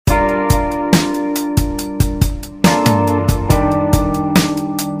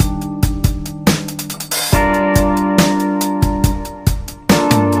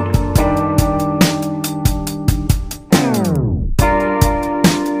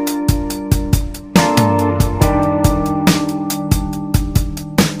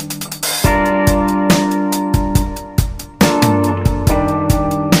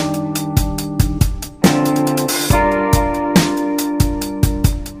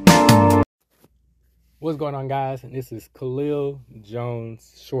What's going on, guys? And this is Khalil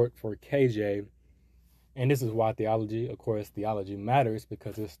Jones, short for KJ. And this is why theology, of course, theology matters,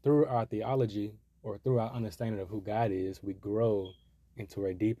 because it's through our theology or through our understanding of who God is, we grow into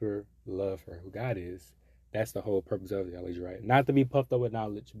a deeper love for who God is. That's the whole purpose of theology, right? Not to be puffed up with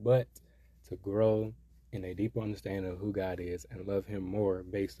knowledge, but to grow in a deeper understanding of who God is and love Him more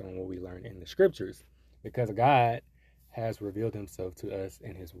based on what we learn in the scriptures. Because God has revealed Himself to us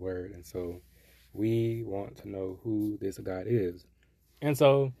in His Word. And so we want to know who this God is. And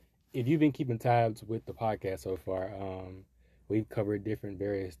so, if you've been keeping tabs with the podcast so far, we've covered different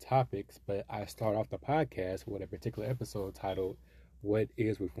various topics, but I start off the podcast with a particular episode titled, What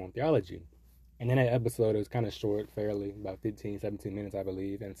is Reformed Theology? And in that episode, it was kind of short, fairly, about 15, 17 minutes, I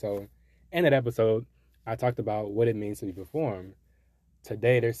believe. And so, in that episode, I talked about what it means to be Reformed.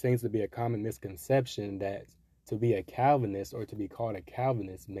 Today, there seems to be a common misconception that to be a Calvinist or to be called a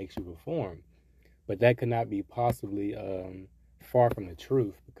Calvinist makes you Reformed. But that could not be possibly far from the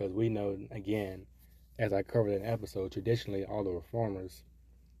truth, because we know, again, as I covered in the episode, traditionally all the reformers,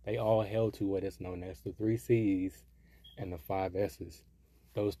 they all held to what is known as the 3 C's and the 5 S's.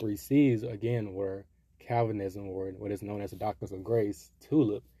 Those 3 C's, again, were Calvinism, or what is known as the Doctrines of Grace,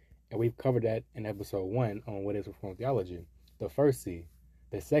 TULIP, and we've covered that in episode 1 on what is Reformed theology. The first C.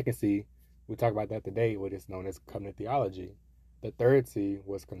 The second C, we talk about that today, what is known as covenant theology. The third C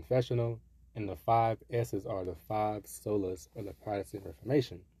was confessional, and the 5 S's are the 5 solas of the Protestant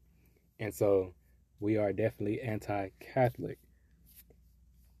Reformation. And so we are definitely anti-Catholic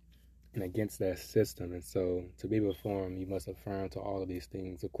and against that system. And so to be Reformed, you must affirm to all of these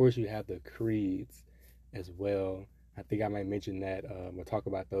things. Of course, you have the creeds as well. I think I might mention that. We'll talk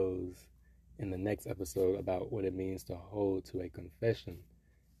about those in the next episode about what it means to hold to a confession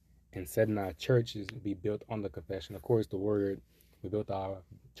and setting our churches be built on the confession. Of course, the word, we built our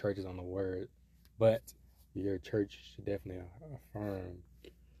churches on the word, but your church should definitely affirm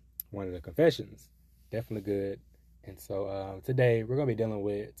one of the confessions. Definitely good. And so today we're going to be dealing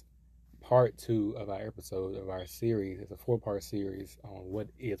with part 2 of our episode of our series. It's a 4-part series on what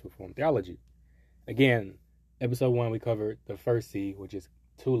is Reformed theology. Again, episode 1, we covered the first C, which is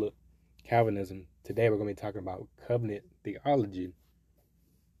TULIP, Calvinism. Today we're going to be talking about covenant theology.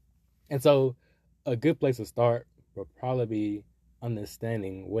 And so a good place to start will probably be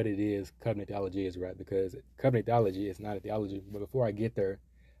understanding what it is covenant theology is, right? Because covenant theology is not a theology. But before I get there,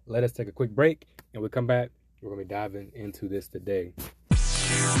 let us take a quick break, and we'll come back. We're going to be diving into this today.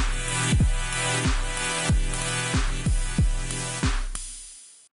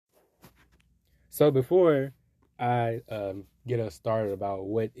 So before I get us started about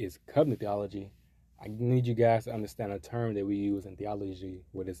what is covenant theology, I need you guys to understand a term that we use in theology,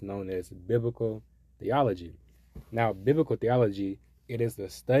 what is known as biblical theology. Now, biblical theology, it is the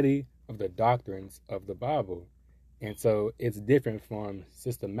study of the doctrines of the Bible. And so it's different from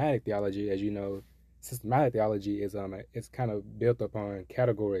systematic theology. As you know, systematic theology is it's kind of built upon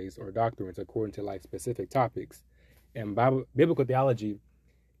categories or doctrines according to like specific topics. And biblical theology,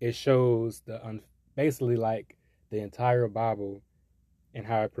 it shows basically like the entire Bible and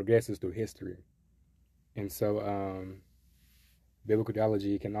how it progresses through history. And so biblical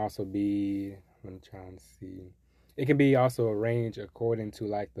theology can also be, I'm trying to see, it can be also arranged according to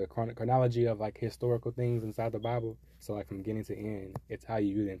like the chronology of like historical things inside the Bible. So like from beginning to end, it's how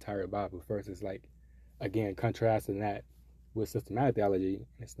you view the entire Bible. First, it's like, again, contrasting that with systematic theology.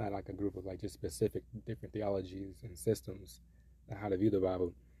 It's not like a group of like just specific different theologies and systems and how to view the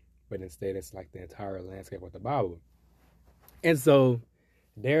Bible, but instead it's like the entire landscape of the Bible. And so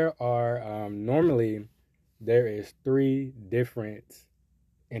there are normally there is 3 different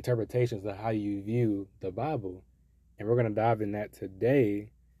interpretations of how you view the Bible, and we're going to dive in that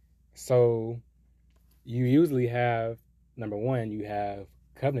today. So you usually have, number 1, you have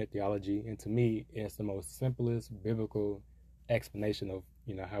covenant theology, and to me it's the most simplest biblical explanation of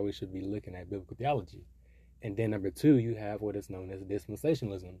how we should be looking at biblical theology. And then number 2, you have what is known as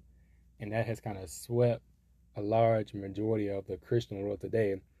dispensationalism, and that has kind of swept a large majority of the Christian world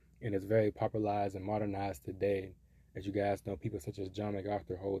today, and it's very popularized and modernized today. As you guys know, people such as John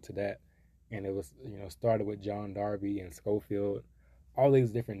MacArthur hold to that, and it was started with John Darby and Scofield, all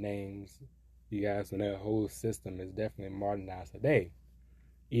these different names. You guys know that whole system is definitely modernized today.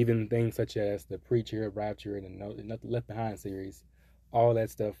 Even things such as the Preacher, Rapture, and the Nothing Left Behind series, all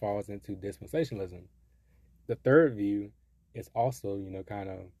that stuff falls into dispensationalism. The third view is also kind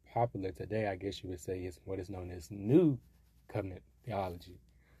of popular today, I guess you would say, is what is known as New Covenant theology.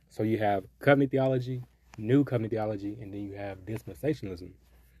 So you have covenant theology, New Covenant theology, and then you have dispensationalism.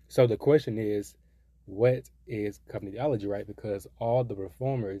 So the question is, what is covenant theology, right? Because all the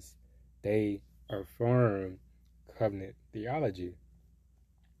reformers, they affirm covenant theology.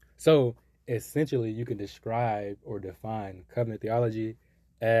 So essentially, you can describe or define covenant theology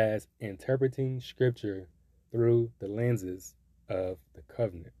as interpreting scripture through the lenses of the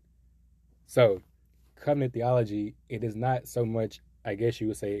covenant. So, covenant theology, it is not so much, I guess you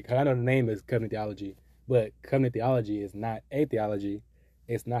would say, I know the name is covenant theology, but covenant theology is not a theology.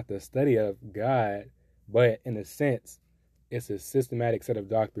 It's not the study of God, but in a sense, it's a systematic set of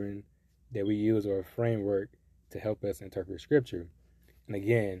doctrine that we use or a framework to help us interpret scripture. And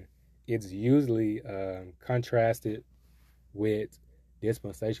again, it's usually contrasted with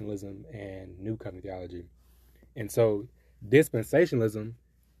dispensationalism and new covenant theology. And so, dispensationalism,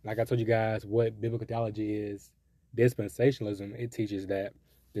 like I told you guys what biblical theology is, dispensationalism, it teaches that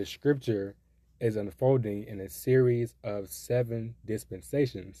the scripture is unfolding in a series of 7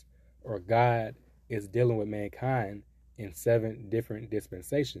 dispensations, or God is dealing with mankind in 7 different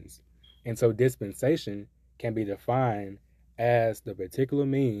dispensations. And so dispensation can be defined as the particular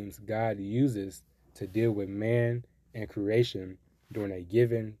means God uses to deal with man and creation during a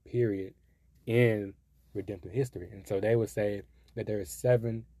given period in redemptive history. And so they would say that there are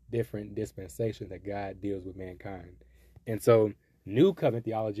 7 different dispensations that God deals with mankind. And so new covenant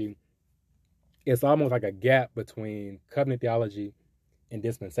theology, it's almost like a gap between covenant theology and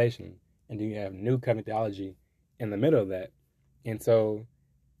dispensation. And then you have new covenant theology in the middle of that. And so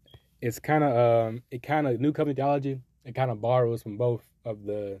it's new covenant theology, it kind of borrows from both of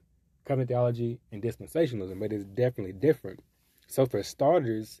the covenant theology and dispensationalism, but it's definitely different. So for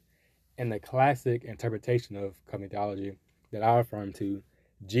starters, in the classic interpretation of covenant theology that I affirm to,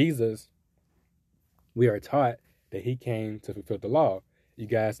 Jesus, we are taught that he came to fulfill the law. You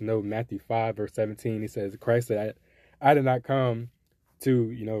guys know Matthew 5, verse 17, he says, Christ said, I did not come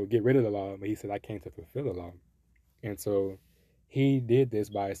to, get rid of the law, but he said, I came to fulfill the law. And so he did this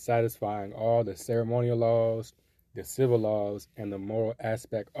by satisfying all the ceremonial laws, the civil laws, and the moral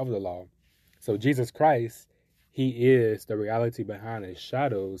aspect of the law. So Jesus Christ, he is the reality behind the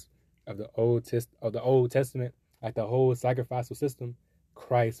shadows of the Old Testament, like the whole sacrificial system.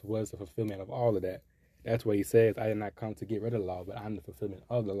 Christ was the fulfillment of all of that. That's what he says, I did not come to get rid of the law, but I'm the fulfillment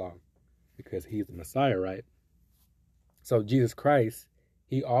of the law, because he's the Messiah, right? So Jesus Christ,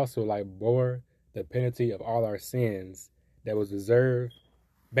 he also bore the penalty of all our sins that was deserved.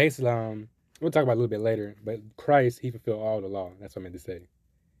 Basically, we'll talk about it a little bit later, but Christ, he fulfilled all the law. That's what I meant to say.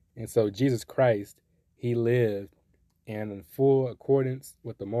 And so Jesus Christ, he lived in full accordance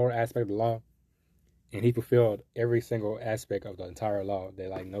with the moral aspect of the law, and he fulfilled every single aspect of the entire law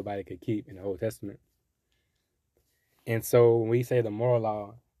that nobody could keep in the Old Testament. And so when we say the moral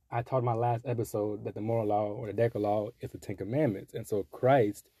law, I taught in my last episode that the moral law or the Decalogue is the 10 Commandments. And so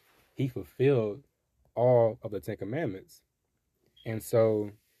Christ, he fulfilled all of the 10 Commandments. And so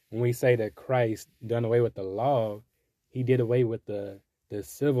when we say that Christ done away with the law, he did away with the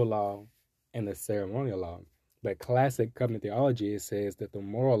civil law and the ceremonial law. But classic covenant theology, it says that the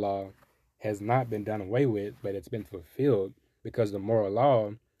moral law has not been done away with, but it's been fulfilled, because the moral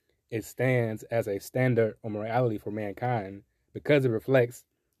law, it stands as a standard of morality for mankind because it reflects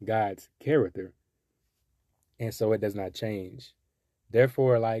God's character. And so it does not change.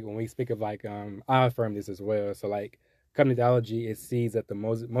 Therefore, when we speak of I affirm this as well. So covenant theology, it sees that the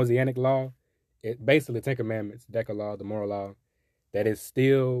Mosaic law, it basically 10 Commandments, Decalogue, the moral law, that is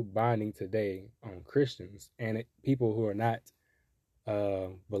still binding today on Christians and people who are not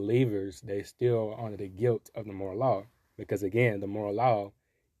believers. They still under the guilt of the moral law, because again, the moral law,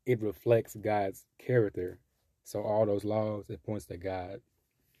 it reflects God's character. So all those laws, it points to God.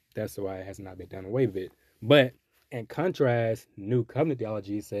 That's why it has not been done away with. But in contrast, new covenant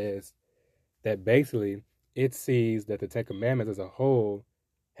theology says that basically it sees that the 10 Commandments as a whole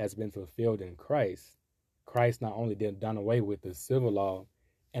has been fulfilled in Christ. Christ not only done away with the civil law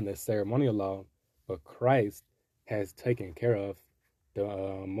and the ceremonial law, but Christ has taken care of the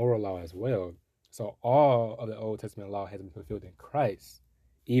moral law as well. So all of the Old Testament law has been fulfilled in Christ,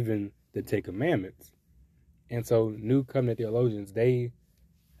 even the 10 Commandments. And so new covenant theologians, they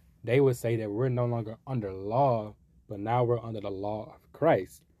would say that we're no longer under law, but now we're under the law of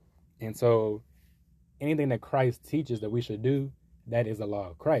Christ. And so anything that Christ teaches that we should do, that is the law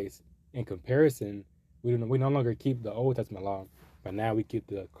of Christ. In comparison, we no longer keep the Old Testament law, but now we keep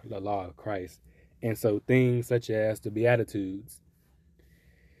the law of Christ. And so things such as the Beatitudes,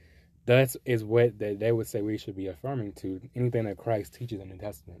 that is what they would say we should be affirming to. Anything that Christ teaches in the New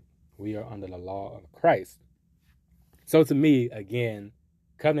Testament, we are under the law of Christ. So to me, again,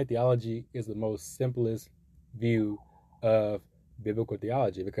 covenant theology is the most simplest view of biblical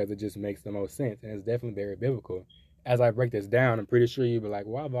theology, because it just makes the most sense, and it's definitely very biblical. As I break this down, I'm pretty sure you'll be like,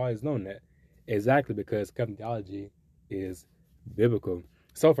 well, I've always known that. Exactly, because covenant theology is biblical.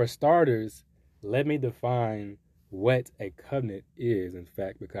 So for starters, let me define what a covenant is, in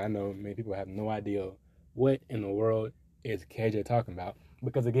fact, because I know many people have no idea what in the world is KJ talking about.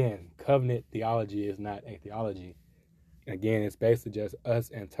 Because again, covenant theology is not a theology. Again, it's basically just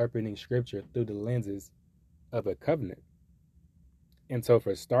us interpreting scripture through the lenses of a covenant. And so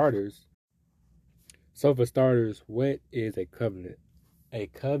for starters, what is a covenant? A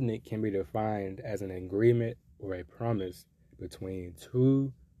covenant can be defined as an agreement or a promise between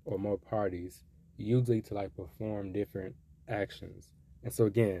two or more parties, usually to like perform different actions. And so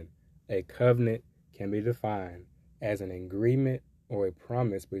again, a covenant can be defined as an agreement or a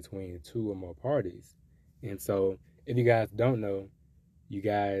promise between two or more parties. And so if you guys don't know,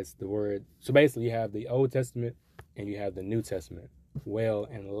 so basically you have the Old Testament and you have the New Testament. Well,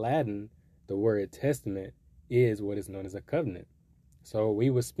 in Latin, the word testament is what is known as a covenant. So we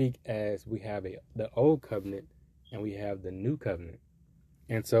would speak as we have the old covenant and we have the new covenant.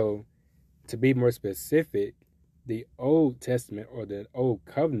 And so to be more specific, the Old Testament or the old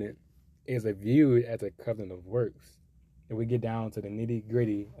covenant is viewed as a covenant of works. If we get down to the nitty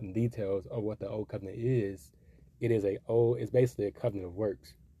gritty and details of what the old covenant is, it's basically a covenant of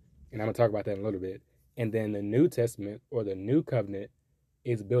works. And I'm gonna talk about that in a little bit. And then the New Testament or the new covenant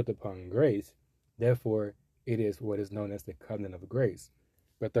is built upon grace. Therefore, it is what is known as the covenant of grace.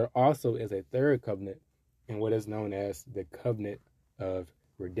 But there also is a third covenant in what is known as the covenant of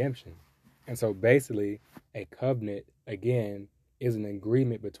redemption. And so basically, a covenant, again, is an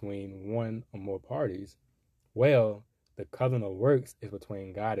agreement between one or more parties. Well, the covenant of works is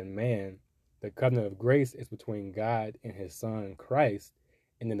between God and man. The covenant of grace is between God and his son Christ.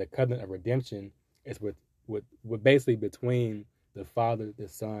 And then the covenant of redemption is with basically between the Father, the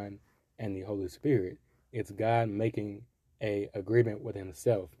Son, and the Holy Spirit. It's God making a agreement with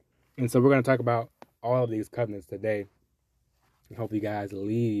himself. And so we're going to talk about all of these covenants today. And hope you guys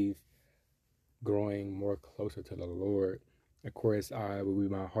leave growing more closer to the Lord. Of course,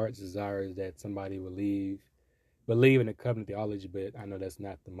 my heart's desire is that somebody will believe in the covenant theology, but I know that's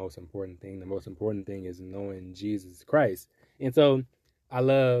not the most important thing. The most important thing is knowing Jesus Christ. And so I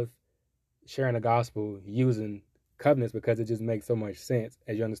love sharing the gospel using covenants because it just makes so much sense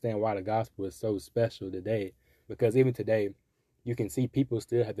as you understand why the gospel is so special today. Because even today, you can see people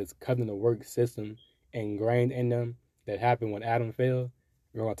still have this covenant of work system ingrained in them that happened when Adam fell.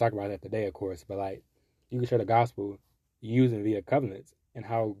 We're going to talk about that today, of course, but like you can share the gospel using via covenants and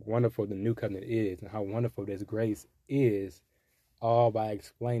how wonderful the new covenant is and how wonderful this grace is, all by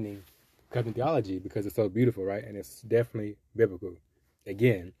explaining covenant theology because it's so beautiful, right? And it's definitely biblical.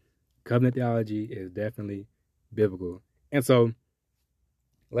 Again, covenant theology is definitely biblical. And so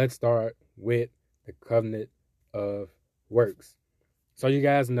let's start with the covenant of works. So you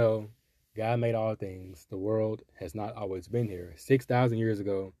guys know God made all things. The world has not always been here. 6,000 years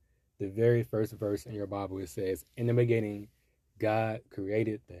ago, the very first verse in your Bible, it says, in the beginning, God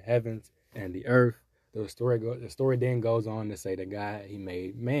created the heavens and the earth. The story then goes on to say that God, he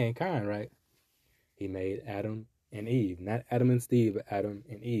made mankind, right? He made Adam and Eve, not Adam and Steve, but Adam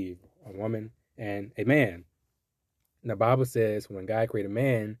and Eve, a woman and a man. And the Bible says when God created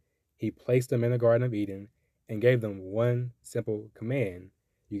man, he placed them in the Garden of Eden and gave them one simple command.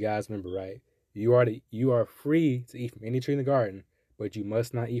 You guys remember, right? You are free to eat from any tree in the garden, but you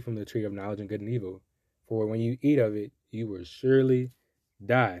must not eat from the tree of knowledge and good and evil. For when you eat of it, you will surely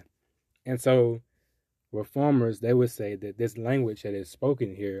die. And so reformers, they would say that this language that is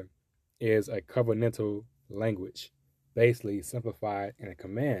spoken here is a covenantal language, basically simplified in a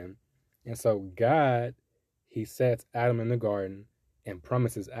command. And so God, he sets Adam in the garden and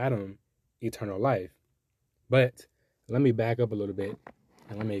promises Adam eternal life. But let me back up a little bit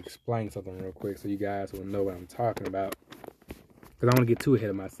and let me explain something real quick so you guys will know what I'm talking about, because I don't want to get too ahead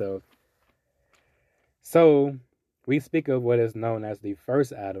of myself. So we speak of what is known as the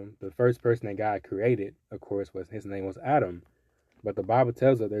first Adam. The first person that God created, of course, his name was Adam. But the Bible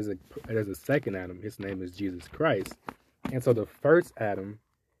tells us there's a second Adam. His name is Jesus Christ. And so the first Adam,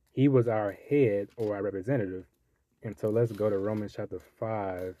 he was our head or our representative. And so let's go to Romans chapter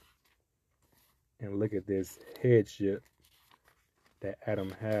 5 and look at this headship that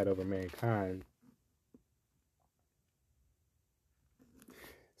Adam had over mankind.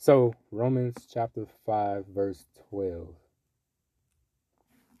 So Romans chapter 5 verse 12.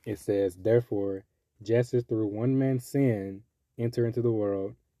 It says, therefore, just as through one man's sin enter into the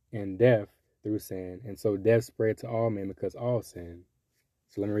world, and death through sin, and so death spread to all men because all sin.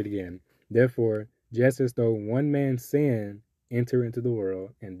 So let me read again. Therefore, just as though one man's sin enter into the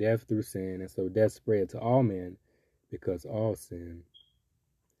world, and death through sin, and so death spread to all men because all sin.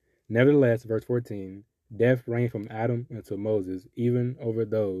 Nevertheless, verse 14, death reigned from Adam until Moses, even over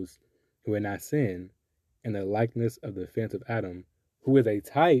those who had not sinned, in the likeness of the offense of Adam, who is a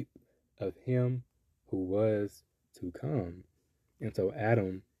type of him who was to come. And so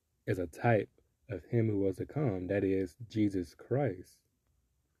Adam is a type of him who was to come, that is Jesus Christ.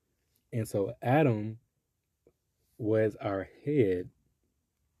 And so Adam was our head.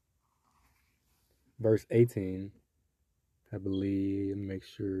 Verse 18, I believe, let me make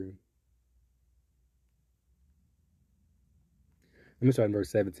sure. Let me start in verse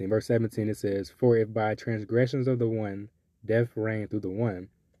 17. Verse 17, it says, for if by transgressions of the one death reigned through the one,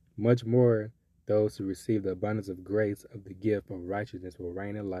 much more those who receive the abundance of grace of the gift of righteousness will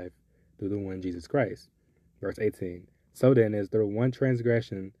reign in life through the one Jesus Christ. Verse 18, so then as through one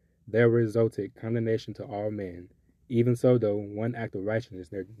transgression there resulted condemnation to all men, even so though one act of righteousness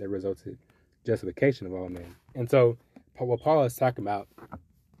there resulted justification of all men. And so what Paul is talking about,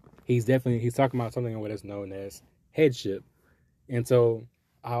 he's talking about something what is known as headship. And so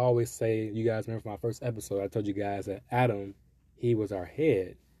I always say, you guys remember from my first episode, I told you guys that Adam, he was our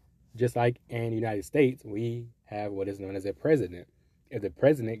head. Just like in the United States, we have what is known as a president. If the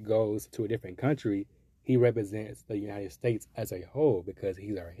president goes to a different country, he represents the United States as a whole because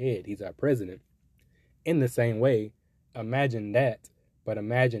he's our head, he's our president. In the same way, imagine that, but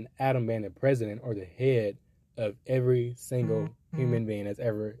imagine Adam being the president or the head of every single human being that's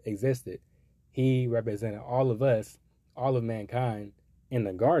ever existed. He represented all of us, all of mankind in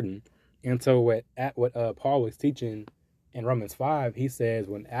the garden. And so what Paul was teaching in Romans 5, he says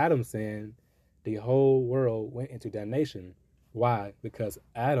when Adam sinned, the whole world went into damnation. Why? Because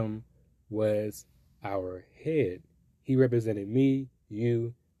Adam was our head. He represented me,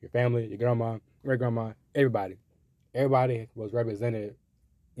 you, your family, your grandma, great grandma, everybody. Everybody was represented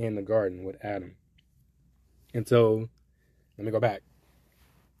in the garden with Adam. And so, let me go back.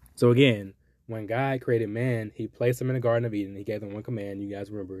 So again, when God created man, he placed him in the Garden of Eden. He gave them one command. You guys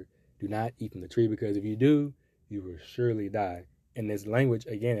remember, do not eat from the tree, because if you do, you will surely die. And this language,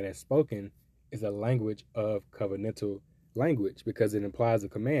 again, that is spoken is a language of covenantal language, because it implies a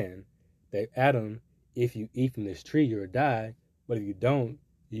command that Adam, if you eat from this tree, you'll die. But if you don't,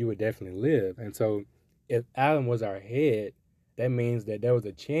 you will definitely live. And so if Adam was our head, that means that there was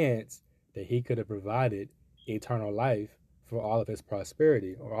a chance that he could have provided eternal life for all of his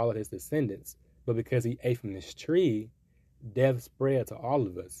prosperity or all of his descendants. But because he ate from this tree, death spread to all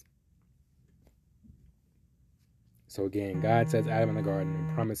of us. So again, God sets Adam in the garden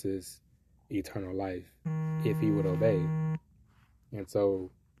and promises eternal life if he would obey. And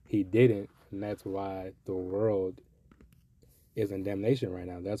so he didn't, and that's why the world is in damnation right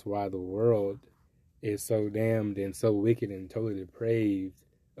now. That's why the world is so damned and so wicked and totally depraved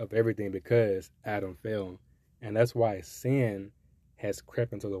of everything, because Adam fell. And that's why sin has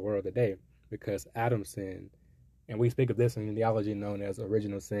crept into the world today, because Adam sinned. And we speak of this in theology known as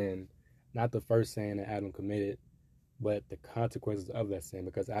original sin, not the first sin that Adam committed, but the consequences of that sin.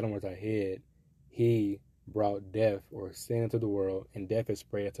 Because Adam was our head, he brought death or sin into the world, and death is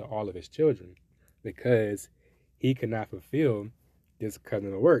spread to all of his children because he could not fulfill this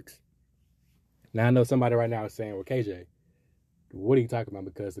covenant of works. Now, I know somebody right now is saying, well, KJ, what are you talking about?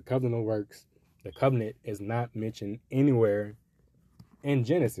 Because the covenant of works, the covenant is not mentioned anywhere in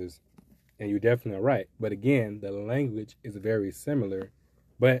Genesis. And you're definitely right. But again, the language is very similar.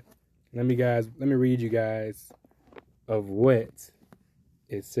 But let me read you guys of what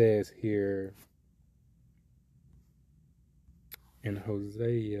it says here in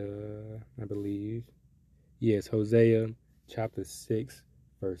Hosea, I believe. Yes, Hosea chapter 6,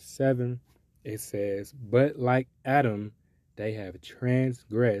 verse 7. It says, but like Adam, they have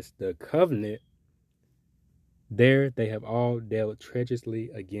transgressed the covenant. There they have all dealt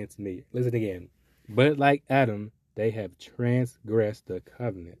treacherously against me. Listen again. But like Adam, they have transgressed the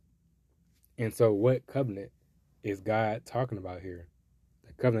covenant. And so what covenant is God talking about here?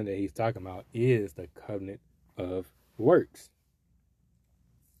 The covenant that he's talking about is the covenant of works.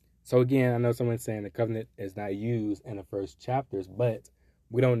 So again, I know someone's saying the covenant is not used in the first chapters, but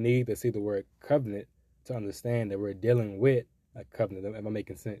we don't need to see the word covenant to understand that we're dealing with a covenant. Am I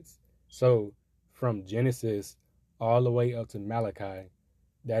making sense? So from Genesis all the way up to Malachi,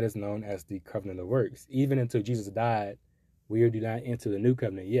 that is known as the covenant of works. Even until Jesus died, we do not enter the new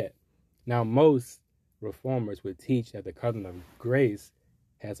covenant yet. Now, most reformers would teach that the covenant of grace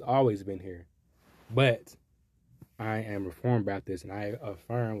has always been here. But I am Reformed Baptist, and I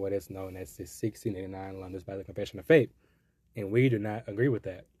affirm what is known as the 1689 London Baptist Confession of Faith. And we do not agree with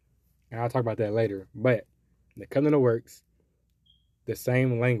that. And I'll talk about that later. But the covenant of works, the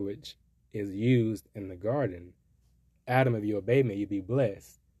same language is used in the garden. Adam, if you obey me, you'll be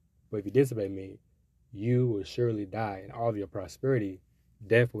blessed. But if you disobey me, you will surely die, and all of your prosperity,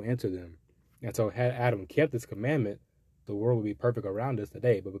 death will enter them. And so had Adam kept this commandment, the world would be perfect around us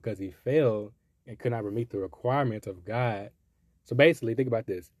today. But because he failed and could not meet the requirements of God, so basically, think about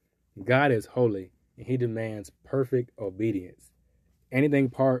this. God is holy, and he demands perfect obedience. Anything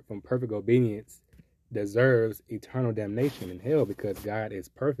apart from perfect obedience deserves eternal damnation in hell because God is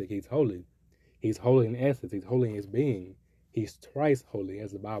perfect. He's holy. He's holy in essence. He's holy in his being. He's thrice holy,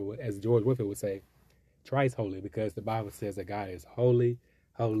 as the Bible, as George Whitefield would say, thrice holy, because the Bible says that God is holy,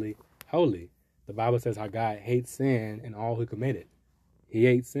 holy, holy. The Bible says how God hates sin and all who commit it. He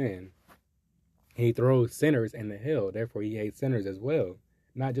hates sin. He throws sinners into hell. Therefore, he hates sinners as well.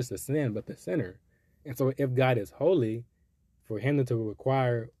 Not just the sin, but the sinner. And so if God is holy, for him to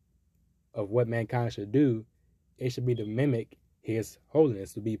require of what mankind should do, it should be to mimic his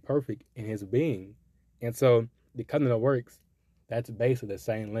holiness, to be perfect in his being. And so the covenant of works, that's basically the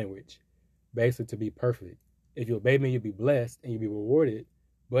same language. Basically to be perfect. If you obey me, you'll be blessed and you'll be rewarded.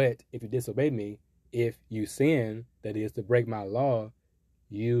 But if you disobey me, if you sin, that is to break my law,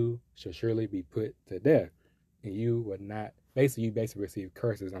 you shall surely be put to death. And you would not, you basically receive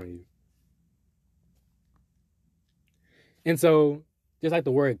curses on you. And so, just like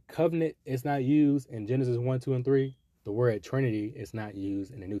the word covenant is not used in Genesis 1, 2, and 3, the word Trinity is not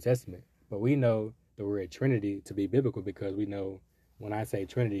used in the New Testament. But we know the word Trinity to be biblical because we know when I say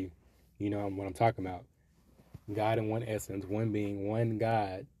Trinity, you know what I'm talking about. God in one essence, one being, one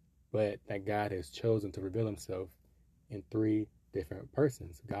God, but that God has chosen to reveal himself in three different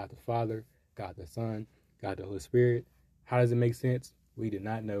persons. God the Father, God the Son, God the Holy Spirit. How does it make sense? We do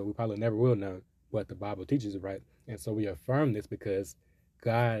not know. We probably never will know, but the Bible teaches it, right? And so we affirm this because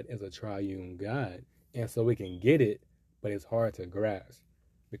God is a triune God. And so we can get it, but it's hard to grasp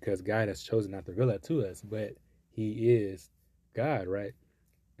because God has chosen not to reveal that to us, but he is God, right?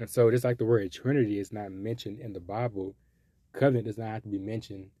 And so just like the word Trinity is not mentioned in the Bible, covenant does not have to be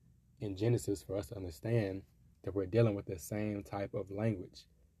mentioned in Genesis for us to understand that we're dealing with the same type of language.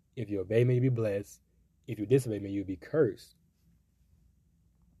 If you obey me, you'll be blessed. If you disobey me, you'll be cursed.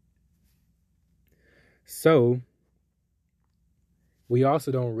 So we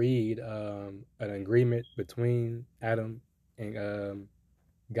also don't read an agreement between Adam and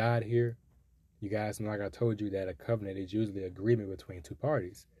God here. You guys know, like I told you, that a covenant is usually an agreement between two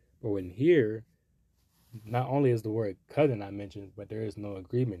parties. But when here, not only is the word covenant not mentioned, but there is no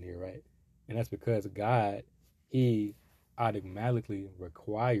agreement here, right? And that's because God, he automatically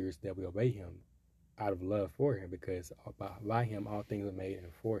requires that we obey him out of love for him, because by him all things are made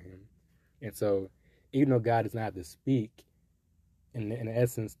and for him. And so even though God does not have to speak in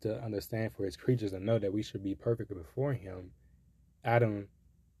essence to understand for his creatures and know that we should be perfect before him, Adam,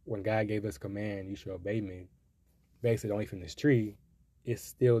 when God gave us command, you should obey me, basically don't eat from this tree, is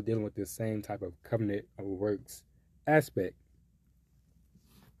still dealing with this same type of covenant of works aspect.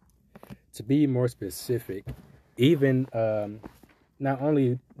 To be more specific, even not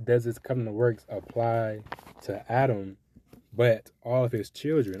only does this covenant of works apply to Adam, but all of his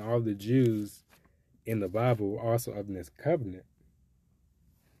children, all of the Jews in the Bible also of this covenant.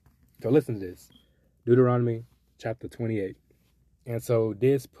 So listen to this. Deuteronomy chapter 28. And so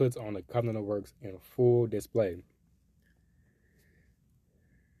this puts on the covenant of works in full display.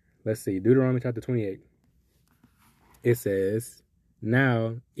 Let's see, Deuteronomy chapter 28. It says,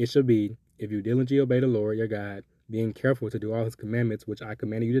 now it shall be, if you diligently obey the Lord your God, being careful to do all his commandments which I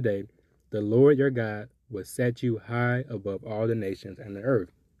command you today, the Lord your God will set you high above all the nations and the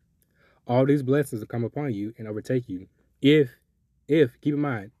earth. All these blessings will come upon you and overtake you, if, keep in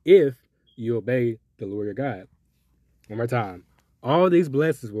mind, if you obey the Lord your God. One more time. All these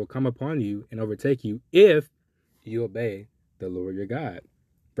blessings will come upon you and overtake you if you obey the Lord your God.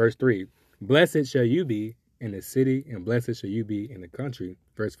 Verse 3, blessed shall you be in the city, and blessed shall you be in the country.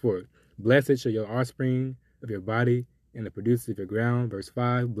 Verse 4, blessed shall your offspring of your body and the produce of your ground. Verse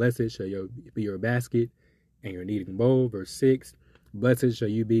 5, blessed shall be your basket and your kneading bowl. Verse 6, blessed shall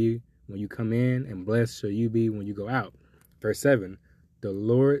you be when you come in, and blessed shall you be when you go out. Verse 7, the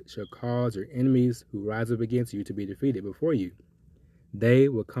Lord shall cause your enemies who rise up against you to be defeated before you. They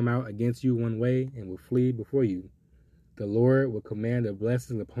will come out against you one way and will flee before you. The Lord will command the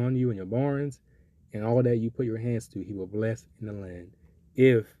blessings upon you and your barns, and all that you put your hands to, he will bless in the land,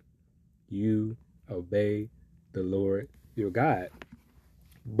 if you obey the Lord your God.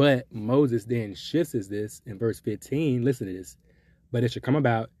 But Moses then shifts this in verse 15. Listen to this. But it shall come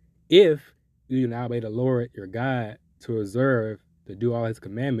about, if you do not obey the Lord your God to observe, to do all his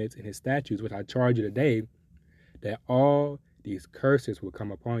commandments and his statutes, which I charge you today, that all these curses will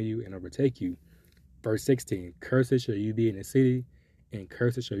come upon you and overtake you. Verse 16, cursed shall you be in the city, and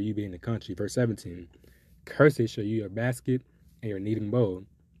cursed shall you be in the country. Verse 17, cursed shall you your basket and your kneading bowl.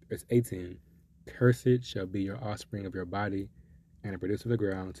 Verse 18, cursed shall be your offspring of your body and the produce of the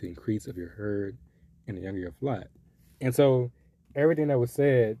ground, to increase of your herd and the young of your flock. And so everything that was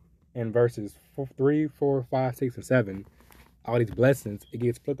said in verses 3, 4, 5, 6, and 7, all these blessings, it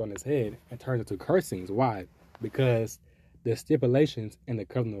gets flipped on its head and turns into cursings. Why? Because the stipulations in the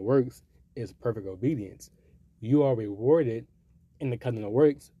covenant of works is perfect obedience. You are rewarded in the covenant of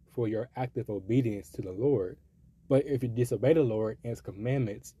works for your active obedience to the Lord. But if you disobey the Lord and his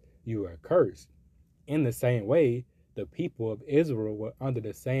commandments, you are cursed. In the same way, the people of Israel were under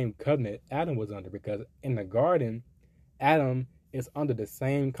the same covenant Adam was under, because in the garden, Adam is under the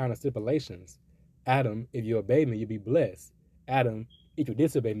same kind of stipulations. Adam, if you obey me, you'll be blessed. Adam, if you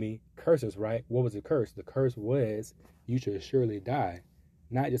disobey me, curses, right? What was the curse? The curse was you should surely die.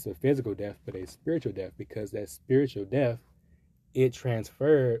 Not just a physical death, but a spiritual death, because that spiritual death, it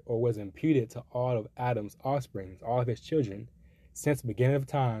transferred or was imputed to all of Adam's offspring, all of his children, since the beginning of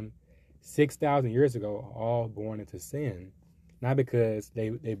time, 6,000 years ago, all born into sin. Not because they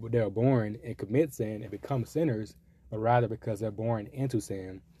were born and commit sin and become sinners, but rather because they're born into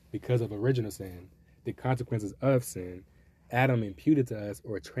sin, because of original sin, the consequences of sin. Adam imputed to us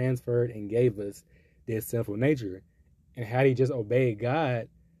or transferred and gave us this sinful nature. And had he just obeyed God,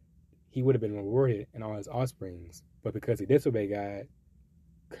 he would have been rewarded in all his offsprings. But because he disobeyed God,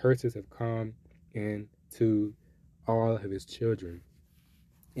 curses have come into all of his children.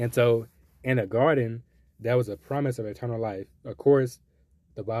 And so in the garden, there was a promise of eternal life. Of course,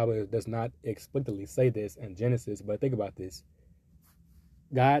 the Bible does not explicitly say this in Genesis, but think about this.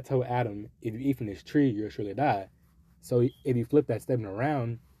 God told Adam, if you eat from this tree, you'll surely die. So if you flip that statement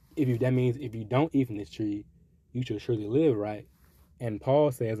around, that means if you don't eat from this tree, you shall surely live, right? And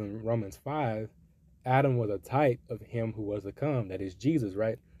Paul says in Romans 5, Adam was a type of him who was to come, that is Jesus,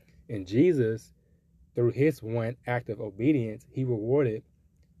 right? And Jesus, through his one act of obedience, he rewarded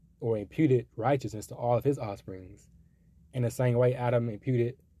or imputed righteousness to all of his offsprings. In the same way, Adam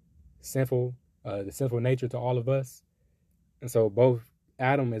imputed the sinful nature to all of us. And so both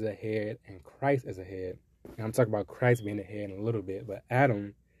Adam is a head and Christ is a head. And I'm talking about Christ being the head in a little bit. But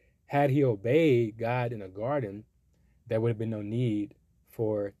Adam, had he obeyed God in the garden, there would have been no need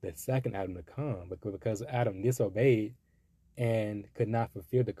for the second Adam to come. But because Adam disobeyed and could not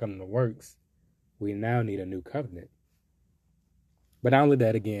fulfill the covenant of works, we now need a new covenant. But not only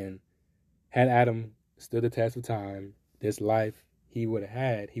that, again, had Adam stood the test of time, this life he would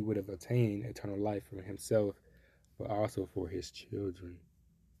have attained eternal life for himself, but also for his children.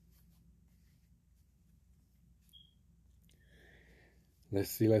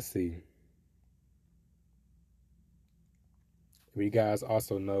 Let's see. You guys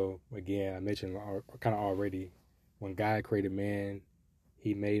also know, again, I mentioned kind of already, when God created man,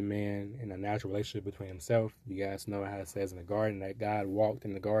 he made man in a natural relationship between himself. You guys know how it says in the garden that God walked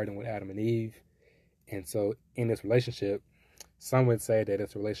in the garden with Adam and Eve. And so in this relationship, some would say that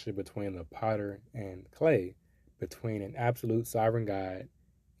it's a relationship between the potter and clay, between an absolute sovereign God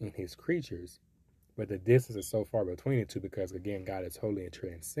and his creatures. But the distance is so far between the two because, again, God is holy and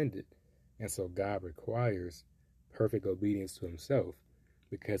transcendent. And so God requires perfect obedience to himself,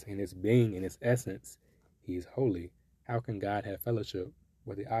 because in his being, in his essence, he is holy. How can God have fellowship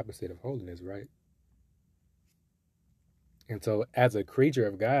with the opposite of holiness, right? And so as a creature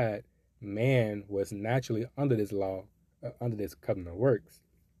of God, man was naturally under this law, under this covenant of works,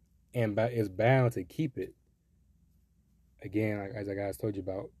 and is bound to keep it. Again, as I guys told you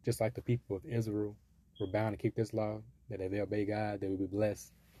about, just like the people of Israel were bound to keep this law, that if they obey God, they will be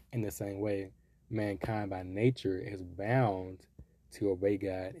blessed. In the same way, mankind by nature is bound to obey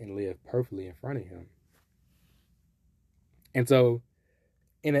God and live perfectly in front of him. And so,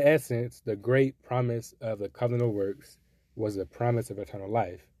 in essence, the great promise of the covenant of works was the promise of eternal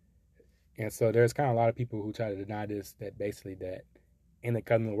life. And so there's kind of a lot of people who try to deny this, that basically that in the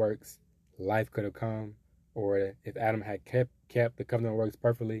covenant of works, life could have come, or if Adam had kept the covenant of works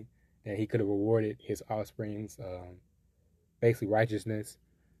perfectly, then he could have rewarded his offspring's basically righteousness.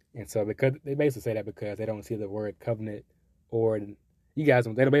 And so because they basically say that because they don't see the word covenant, or they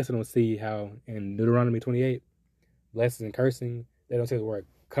basically don't see how in Deuteronomy 28, blessings and cursing, they don't say the word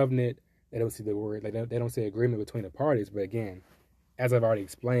covenant, they don't see the word, they don't see agreement between the parties. But again, as I've already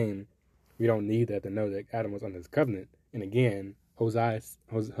explained, we don't need that to know that Adam was under this covenant. And again, Hosea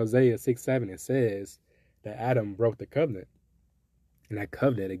 6:7, it says that Adam broke the covenant. And that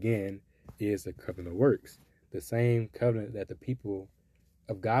covenant, again, is the covenant of works. The same covenant that the people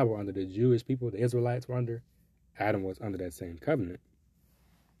of God were under, the Jewish people, the Israelites were under, Adam was under that same covenant.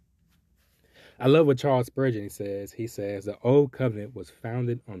 I love what Charles Spurgeon says. He says, the old covenant was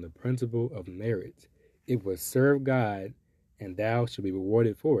founded on the principle of merit. It was serve God, and thou shalt be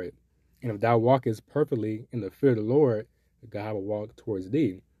rewarded for it. And if thou walkest perfectly in the fear of the Lord, God will walk towards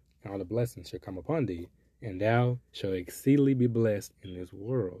thee, and all the blessings shall come upon thee, and thou shalt exceedingly be blessed in this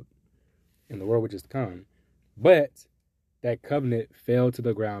world, in the world which is to come. But that covenant fell to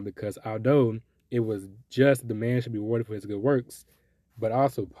the ground because although it was just the man should be rewarded for his good works, but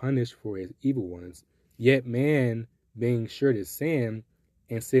also punished for his evil ones, yet man being sure to sin,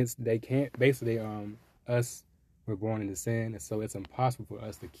 and since they can't, basically, us were born into sin, and so it's impossible for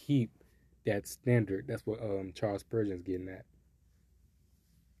us to keep that standard. That's what Charles Spurgeon is getting at.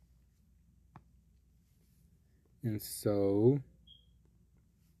 And so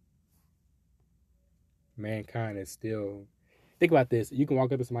mankind is still, think about this. You can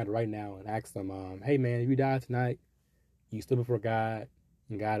walk up to somebody right now and ask them, hey man, if you die tonight, you stood before God,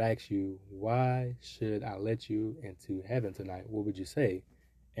 and God asks you, why should I let you into heaven tonight? What would you say?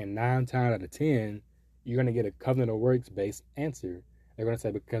 And 9 times out of 10, you're going to get a covenant of works based answer. They're going to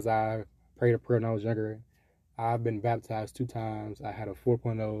say, because I prayed a prayer when I was younger, I've been baptized 2 times, I had a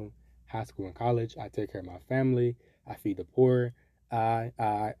 4.0 high school and college, I take care of my family, I feed the poor, all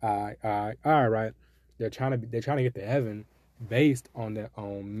right. They're trying to get to heaven based on their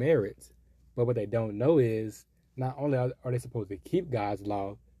own merits. But what they don't know is, not only are they supposed to keep God's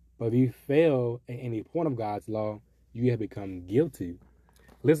law, but if you fail at any point of God's law, you have become guilty.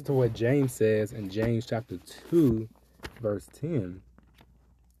 Listen to what James says in James chapter 2, verse 10.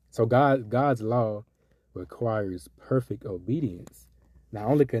 So God's law requires perfect obedience. Not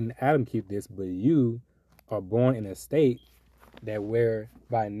only can Adam keep this, but you are born in a state that where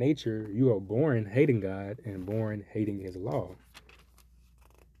by nature you are born hating God and born hating his law.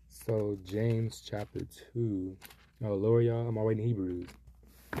 So James chapter 2. Oh Lord, y'all, I'm already in Hebrews.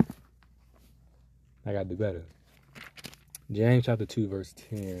 I gotta do better. James chapter 2, verse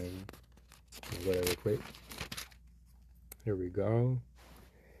 10. Go there real quick. Here we go.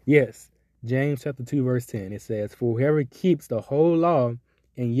 Yes, James chapter 2, verse 10. It says, for whoever keeps the whole law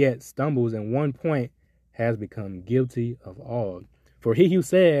and yet stumbles in one point has become guilty of all. For he who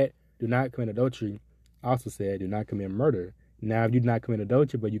said, do not commit adultery, also said, do not commit murder. Now, if you do not commit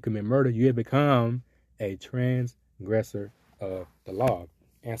adultery, but you commit murder, you have become a transgressor of the law.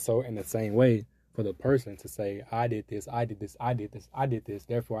 And so, in the same way, for the person to say, I did this, I did this, I did this, I did this,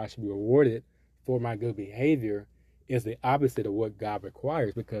 therefore I should be rewarded for my good behavior, is the opposite of what God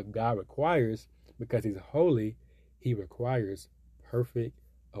requires. Because God requires, because he's holy, he requires perfect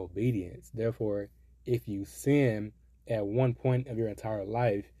obedience. Therefore, if you sin at one point of your entire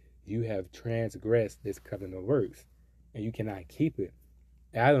life, you have transgressed this covenant of works, and you cannot keep it.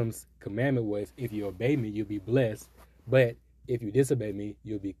 Adam's commandment was, if you obey me, you'll be blessed, but if you disobey me,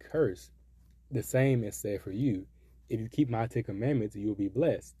 you'll be cursed. The same is said for you. If you keep my 10 commandments, you'll be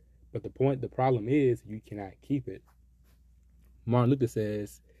blessed. But the problem is, you cannot keep it. Martin Luther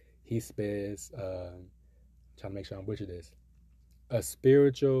says, he says, trying to make sure I butcher this, a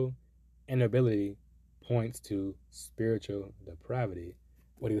spiritual inability points to spiritual depravity.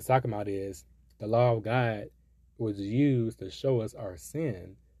 What he was talking about is the law of God was used to show us our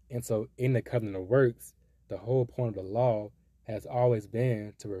sin. And so in the covenant of works, the whole point of the law has always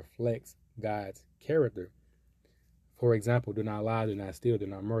been to reflect God's character. For example, do not lie, do not steal, do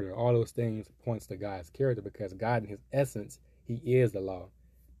not murder. All those things points to God's character, because God in his essence, he is the law.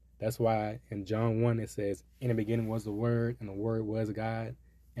 That's why in John 1 it says, in the beginning was the Word, and the Word was God,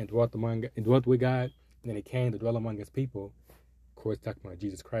 and dwelt with God, and then he came to dwell among his people. Of course, talking about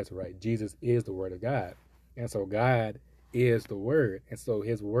Jesus Christ, right? Jesus is the Word of God. And so God is the Word. And so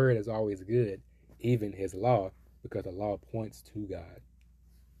his Word is always good, even his law, because the law points to God.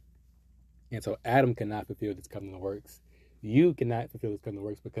 And so Adam cannot fulfill this covenant of works. You cannot fulfill this covenant of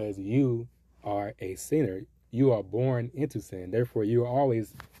works because you are a sinner. You are born into sin. Therefore, you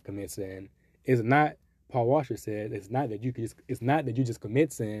always commit sin. It's not, Paul Washer said, it's not that you just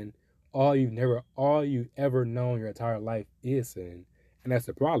commit sin. All you've ever known your entire life is sin. And that's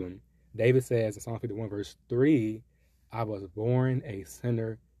the problem. David says in Psalm 51 verse 3, I was born a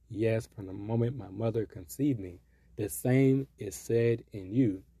sinner, yes, from the moment my mother conceived me. The same is said in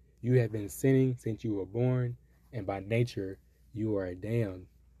you. You have been sinning since you were born, and by nature you are damned.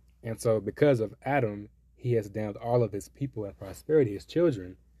 And so because of Adam, he has damned all of his people and prosperity, his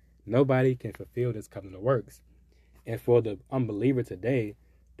children. Nobody can fulfill this covenant of works. And for the unbeliever today,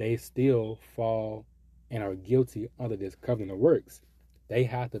 they still fall and are guilty under this covenant of works. They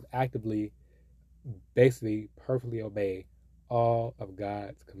have to actively, basically perfectly obey all of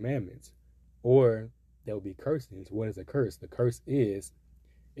God's commandments, or they'll be cursed. What is a curse? The curse is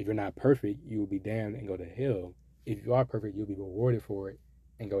If you're not perfect, you will be damned and go to hell. If you are perfect, you'll be rewarded for it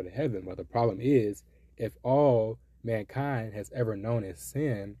and go to heaven. But the problem is, if all mankind has ever known is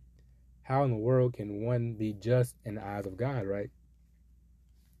sin, how in the world can one be just in the eyes of God, right?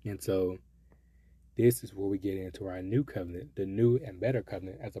 And so this is where we get into our new covenant, the new and better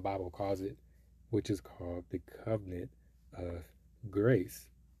covenant, as the Bible calls it, which is called the covenant of grace.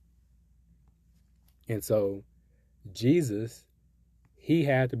 And so Jesus, he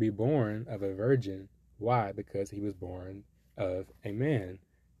had to be born of a virgin. Why? Because he was born of a man.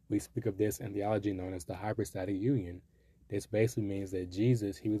 We speak of this in theology known as the hypostatic union. This basically means that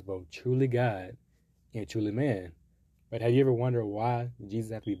Jesus, he was both truly God and truly man. But have you ever wondered why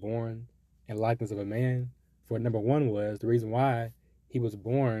Jesus had to be born in likeness of a man? For number one was the reason why he was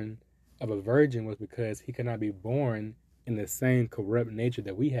born of a virgin was because he could not be born in the same corrupt nature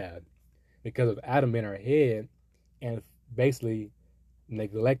that we have. Because of Adam being our head and basically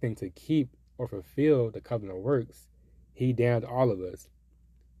neglecting to keep or fulfill the covenant of works, he damned all of us.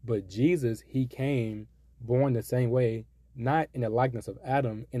 But Jesus, he came born the same way, not in the likeness of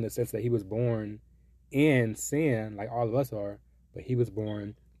Adam in the sense that he was born in sin like all of us are, but he was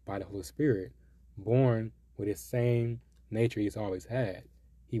born by the Holy Spirit, born with his same nature he's always had.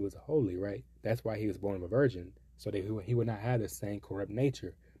 He was holy, right? That's why he was born of a virgin, so that he would not have the same corrupt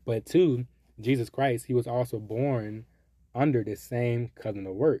nature. But two, Jesus Christ, he was also born under the same covenant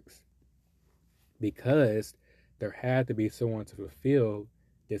of works, because there had to be someone to fulfill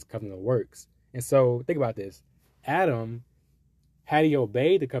this covenant of works. And so think about this. Adam, had he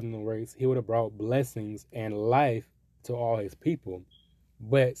obeyed the covenant of works, he would have brought blessings and life to all his people.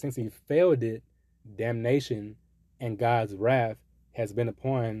 But since he failed it, damnation and God's wrath has been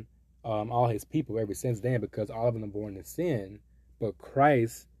upon all his people ever since then, because all of them are born in sin. But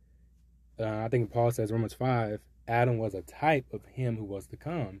Christ, I think Paul says, Romans 5, Adam was a type of him who was to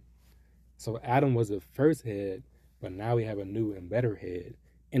come. So Adam was the first head, but now we have a new and better head.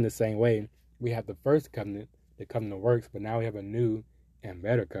 In the same way, we have the first covenant, the covenant of works, but now we have a new and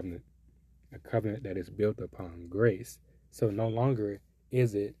better covenant, a covenant that is built upon grace. So no longer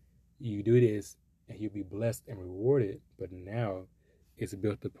is it you do this and you'll be blessed and rewarded, but now it's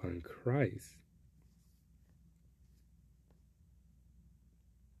built upon Christ.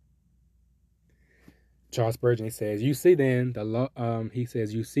 Charles Spurgeon, he says, you see then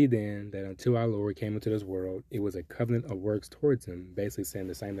that until our Lord came into this world, it was a covenant of works towards him. Basically saying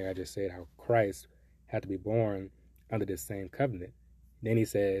the same thing I just said, how Christ had to be born under this same covenant. Then he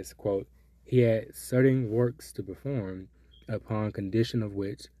says, quote, he had certain works to perform, upon condition of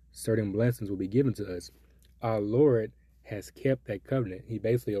which certain blessings will be given to us. Our Lord has kept that covenant. He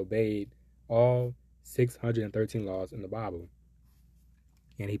basically obeyed all 613 laws in the Bible,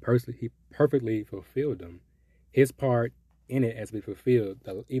 and he perfectly fulfilled them. His part in it has been fulfilled,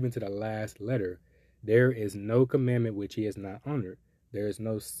 even to the last letter. There is no commandment which he has not honored. There is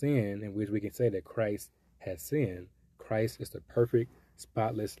no sin in which we can say that Christ has sinned. Christ is the perfect,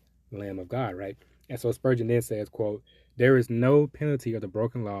 spotless Lamb of God, right? And so Spurgeon then says, quote, there is no penalty of the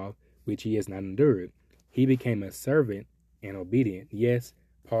broken law which he has not endured. He became a servant and obedient. Yes,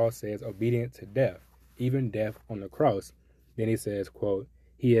 Paul says obedient to death, even death on the cross. Then he says, quote,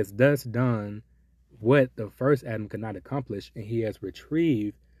 he has thus done what the first Adam could not accomplish, and he has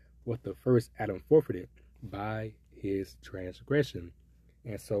retrieved what the first Adam forfeited by his transgression.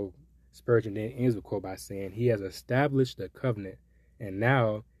 And so Spurgeon then ends the quote by saying, he has established the covenant, and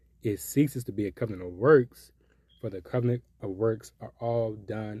now it ceases to be a covenant of works, for the covenant of works are all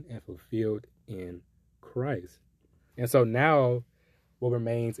done and fulfilled in Christ. And so now what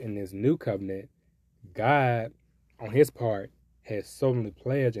remains in this new covenant, God, on his part, has solemnly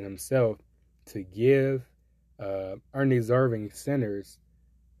pledged in himself to give undeserving sinners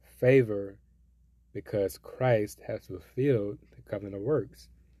favor, because Christ has fulfilled the covenant of works.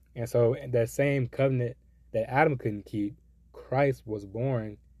 And so that same covenant that Adam couldn't keep, Christ was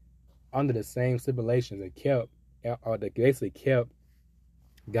born under the same stipulations that basically kept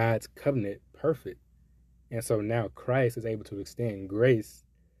God's covenant perfect. And so now Christ is able to extend grace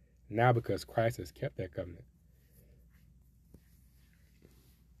now because Christ has kept that covenant.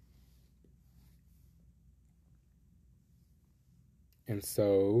 And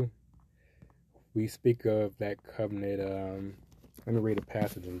so we speak of that covenant. Let me read a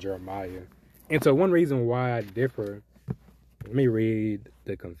passage in Jeremiah. And so one reason why I differ, let me read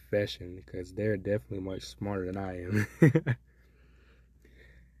the confession, because they're definitely much smarter than I am.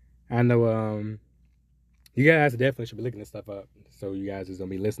 I know you guys definitely should be looking this stuff up. So you guys is going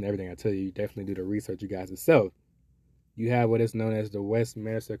to be listening to everything I tell you. You definitely do the research you guys yourself. You have what is known as the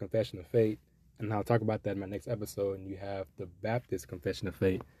Westminster Confession of Faith. And I'll talk about that in my next episode. And you have the Baptist Confession of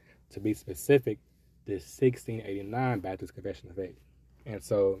Faith. To be specific, the 1689 Baptist Confession of Faith. And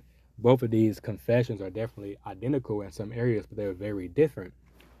so both of these confessions are definitely identical in some areas, but they're very different.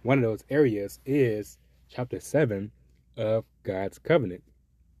 One of those areas is chapter 7 of God's Covenant.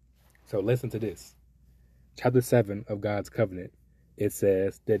 So listen to this. Chapter 7 of God's Covenant. It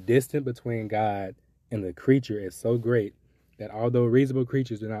says, the distance between God and the creature is so great that although reasonable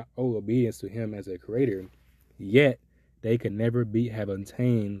creatures do not owe obedience to him as a creator, yet they can never have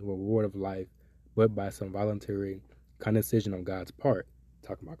obtained the reward of life but by some voluntary condescension on God's part,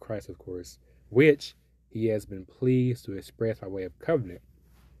 talking about Christ, of course, which he has been pleased to express by way of covenant.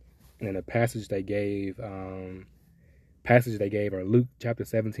 And in the passage they gave are Luke chapter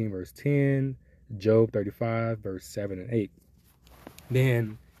 17, verse 10, Job 35, verse 7 and 8.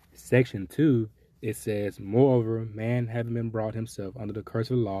 Then section 2, it says, moreover, man having been brought himself under the curse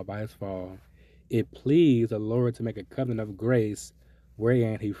of the law by his fall, it pleased the Lord to make a covenant of grace,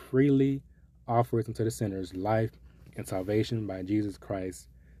 wherein he freely offers unto the sinners life and salvation by Jesus Christ,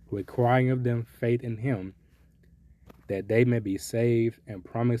 requiring of them faith in him, that they may be saved, and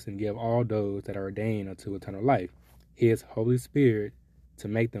promise and give all those that are ordained unto eternal life his Holy Spirit to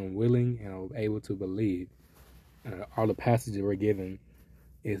make them willing and able to believe. All the passages we're given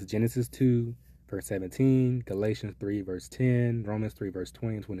is Genesis 2, verse 17, Galatians 3, verse 10, Romans 3, verse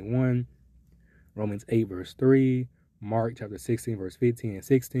 20 and 21, Romans 8, verse 3, Mark chapter 16, verse 15 and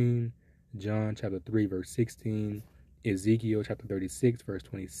 16, John chapter 3, verse 16, Ezekiel chapter 36, verse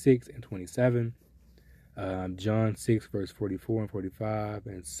 26 and 27, John 6, verse 44 and 45,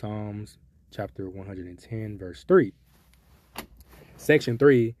 and Psalms chapter 110, verse 3. Section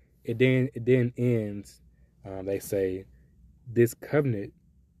 3, it then ends, they say, this covenant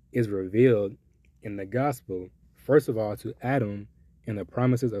is revealed in the gospel, first of all to Adam in the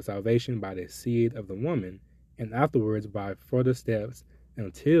promises of salvation by the seed of the woman, and afterwards by further steps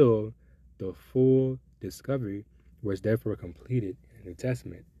until the full discovery was therefore completed in the New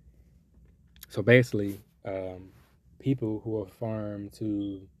Testament. So basically, people who affirm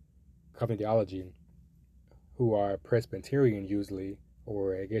to covenant theology, who are Presbyterian usually,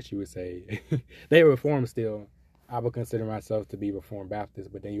 or I guess you would say they reform still. I would consider myself to be Reformed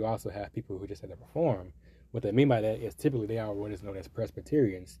Baptist, but then you also have people who just say they're Reformed. What they mean by that is typically they are what is known as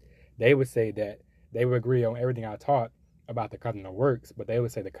Presbyterians. They would say that they would agree on everything I taught about the covenant of works, but they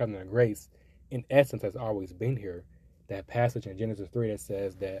would say the covenant of grace, in essence, has always been here. That passage in Genesis 3 that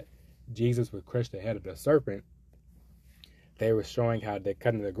says that Jesus would crush the head of the serpent, they were showing how the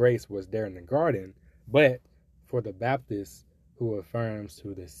covenant of grace was there in the garden. But for the Baptist who affirms to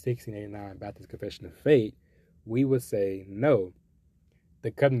the 1689 Baptist Confession of Faith, we would say no.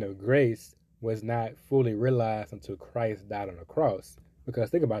 The covenant of grace was not fully realized until Christ died on the cross. Because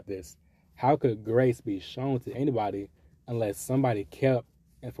think about this. How could grace be shown to anybody unless somebody kept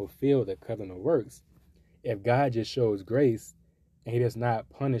and fulfilled the covenant of works? If God just shows grace and he does not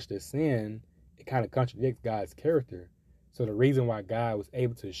punish the sin, it kind of contradicts God's character. So the reason why God was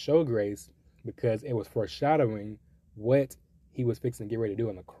able to show grace, because it was foreshadowing what he was fixing to get ready to do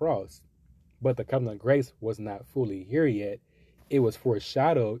on the cross. But the covenant of grace was not fully here yet. It was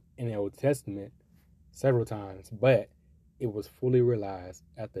foreshadowed in the Old Testament several times, but it was fully realized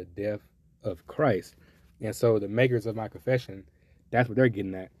at the death of Christ. And so the makers of my confession, that's what they're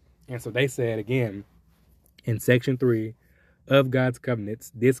getting at. And so they said again in section 3 of God's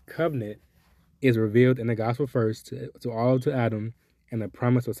covenants, this covenant is revealed in the gospel first to Adam, and the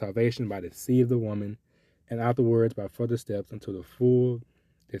promise of salvation by the seed of the woman, and afterwards by further steps until the full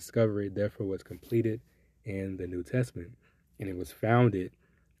discovery therefore was completed in the New Testament. And it was founded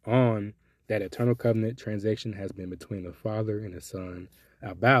on that eternal covenant transaction has been between the Father and the Son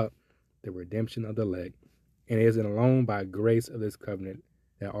about the redemption of the elect. And it is alone by grace of this covenant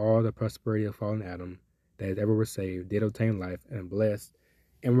that all the prosperity of fallen Adam that has ever was saved did obtain life and blessed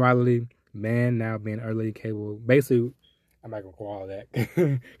immorality, man now being utterly capable. Basically, I'm not going to call all that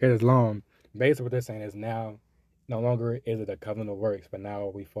because it's long. Basically, what they're saying is now no longer is it a covenant of works, but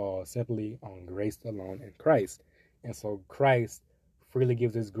now we fall simply on grace alone in Christ. And so Christ freely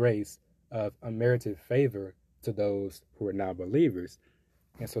gives his grace of unmerited favor to those who are now believers.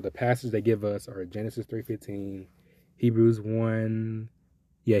 And so the passages they give us are Genesis 3:15, Hebrews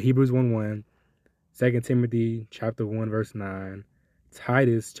 1:1, 2 Timothy chapter 1, verse 9,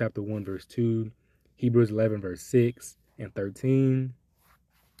 Titus chapter 1, verse 2, Hebrews 11, verse 6 and 13,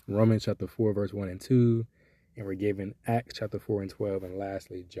 Romans chapter 4, verse 1 and 2, and we're given Acts chapter 4 and 12, and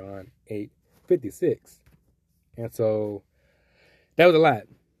lastly, John 8:56. And so that was a lot.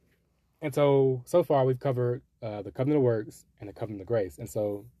 And so far we've covered the covenant of works and the covenant of grace. And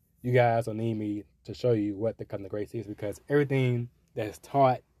so you guys will need me to show you what the covenant of grace is, because everything that's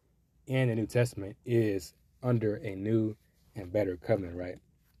taught in the New Testament is under a new and better covenant, right?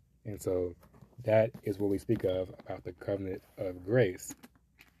 And so that is what we speak of about the covenant of grace.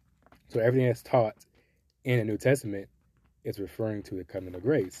 So everything that's taught in the New Testament is referring to the covenant of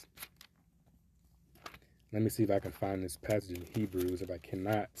grace. Let me see if I can find this passage in Hebrews. If I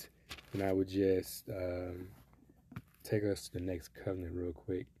cannot, then I would just take us to the next covenant real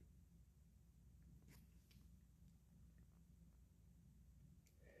quick.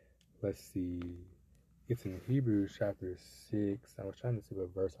 Let's see. It's in Hebrews chapter 6. I was trying to see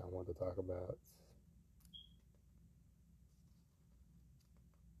what verse I wanted to talk about.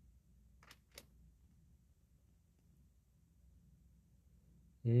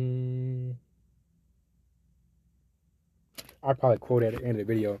 I'll probably quote at the end of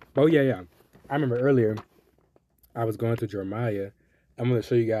the video. Oh, yeah. I remember earlier I was going through Jeremiah. I'm going to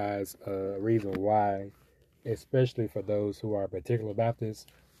show you guys a reason why, especially for those who are particular Baptists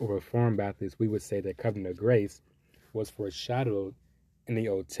or Reformed Baptists, we would say that covenant of grace was foreshadowed in the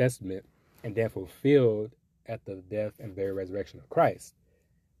Old Testament and then fulfilled at the death and very resurrection of Christ,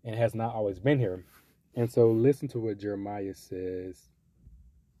 and has not always been here. And so listen to what Jeremiah says.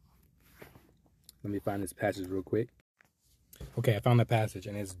 Let me find this passage real quick. Okay, I found the passage,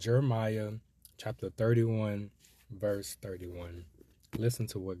 and it's Jeremiah chapter 31, verse 31. Listen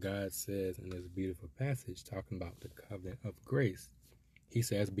to what God says in this beautiful passage talking about the covenant of grace. He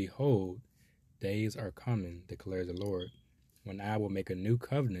says, "Behold, days are coming, declares the Lord, when I will make a new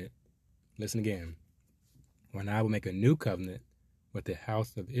covenant." Listen again. "When I will make a new covenant with the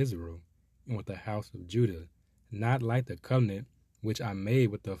house of Israel and with the house of Judah, not like the covenant which I made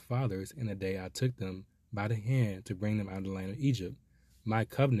with their fathers in the day I took them by the hand to bring them out of the land of Egypt, my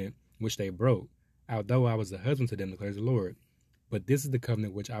covenant which they broke, although I was a husband to them, declares the Lord. But this is the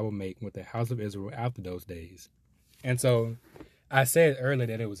covenant which I will make with the house of Israel after those days." And so I said earlier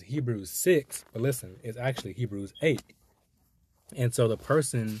that it was Hebrews 6, but listen, it's actually Hebrews 8. And so the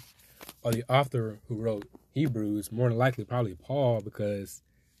person or the author who wrote Hebrews, more than likely probably Paul, because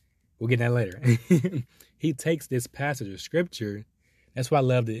we'll get that later. He takes this passage of scripture. That's why I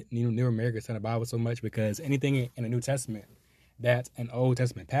love the New American Standard Bible so much, because anything in the New Testament that's an Old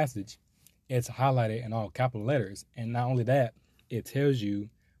Testament passage, it's highlighted in all capital letters. And not only that, it tells you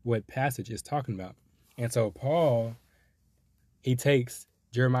what passage it's talking about. And so Paul, he takes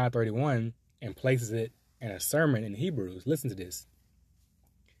Jeremiah 31 and places it in a sermon in Hebrews. Listen to this.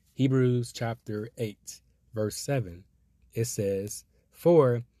 Hebrews chapter 8, verse 7. It says,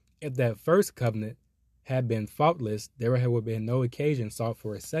 "For if that first covenant had been faultless, there would have been no occasion sought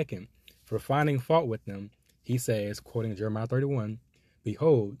for a second. For finding fault with them," he says, quoting Jeremiah 31,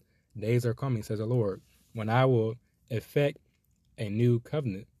 "Behold, days are coming, says the Lord, when I will effect a new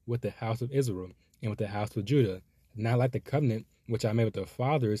covenant with the house of Israel and with the house of Judah, not like the covenant which I made with their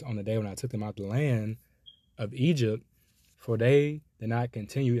fathers on the day when I took them out of the land of Egypt, for they did not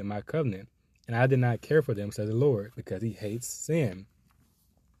continue in my covenant, and I did not care for them, says the Lord, because he hates sin."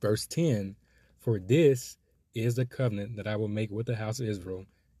 Verse 10, "For this is the covenant that I will make with the house of Israel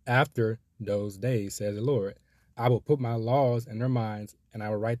after those days, says the Lord. I will put my laws in their minds, and I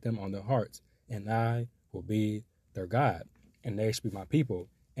will write them on their hearts, and I will be their God, and they shall be my people.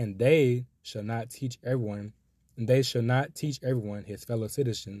 And they shall not teach everyone his fellow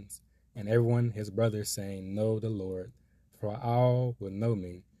citizens, and everyone his brother, saying, Know the Lord, for all will know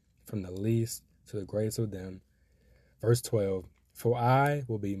me, from the least to the greatest of them." Verse 12, "For I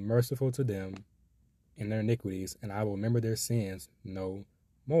will be merciful to them in their iniquities, and I will remember their sins no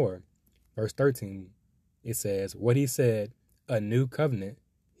more." Verse 13, it says, "What he said, a new covenant,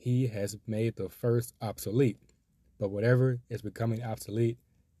 he has made the first obsolete. But whatever is becoming obsolete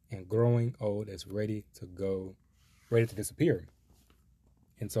and growing old is ready to disappear."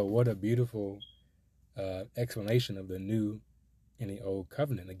 And so what a beautiful explanation of the new and the old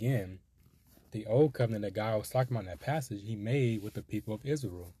covenant. Again, the old covenant that God was talking about in that passage, he made with the people of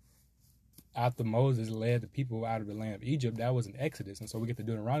Israel. After Moses led the people out of the land of Egypt, that was an Exodus. And so we get to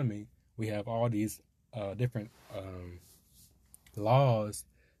Deuteronomy, we have all these different laws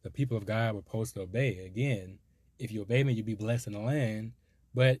the people of God were supposed to obey. Again, if you obey me, you'll be blessed in the land.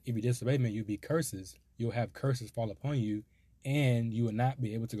 But if you disobey me, you'll be curses. You'll have curses fall upon you, and you will not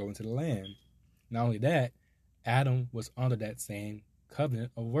be able to go into the land. Not only that, Adam was under that same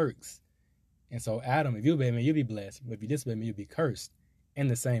covenant of works. And so Adam, if you obey me, you'll be blessed. But if you disobey me, you'll be cursed. In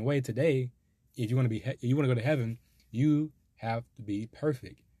the same way, today, if you want to go to heaven, you have to be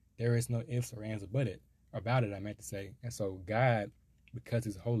perfect. There is no ifs or ands about it, I meant to say. And so God, because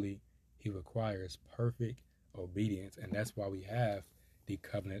he's holy, he requires perfect obedience. And that's why we have the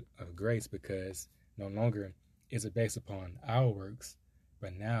covenant of grace, because no longer is it based upon our works,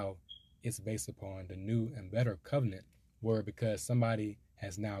 but now it's based upon the new and better covenant, where because somebody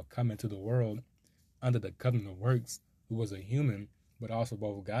has now come into the world under the covenant of works, who was a human, but also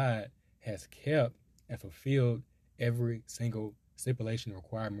both God has kept and fulfilled every single stipulation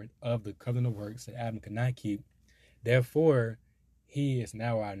requirement of the covenant of works that Adam could not keep. Therefore, he is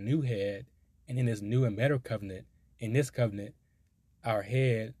now our new head, and in this new and better covenant, in this covenant, our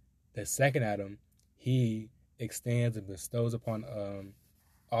head, the second Adam, he extends and bestows upon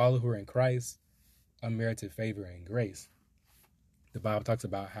all who are in Christ unmerited favor and grace. The Bible talks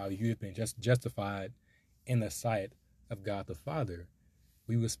about how you have been justified in the sight of God the Father.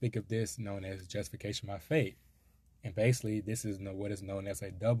 We will speak of this known as justification by faith. And basically, this is what is known as a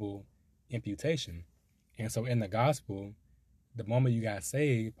double imputation. And so in the gospel, the moment you got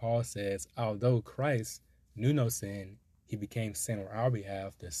saved, Paul says, although Christ knew no sin, he became sin on our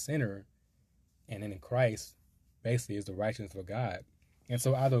behalf, the sinner, and in Christ basically is the righteousness of God. And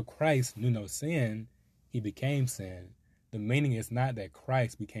so although Christ knew no sin, he became sin. The meaning is not that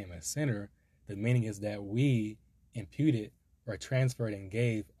Christ became a sinner. The meaning is that we imputed or transferred and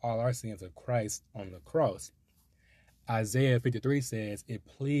gave all our sins to Christ on the cross. Isaiah 53 says, it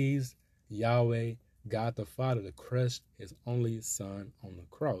pleased Yahweh, God the Father, to crush his only son on the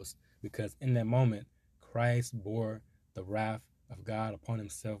cross, because in that moment, Christ bore the wrath of God upon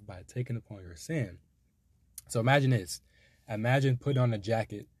himself by taking upon your sin. So imagine this. Imagine putting on a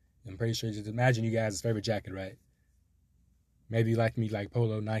jacket. I'm pretty sure, just imagine you guys' favorite jacket, right? Maybe you like me, like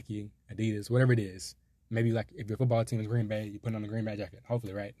Polo, Nike, Adidas, whatever it is. Maybe like if your football team is Green Bay, you put on the Green Bay jacket.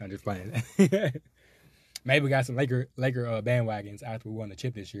 Hopefully, right? I'm just playing. Maybe we got some Laker bandwagons after we won the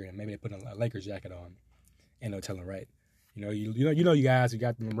chip this year, and maybe they put a Lakers jacket on. Ain't no telling, right? You guys, you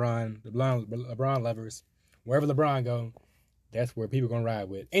got the LeBron lovers. Wherever LeBron go, that's where people gonna ride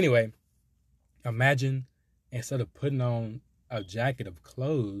with. Anyway, imagine instead of putting on a jacket of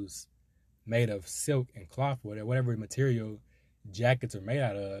clothes made of silk and cloth, whatever material jackets are made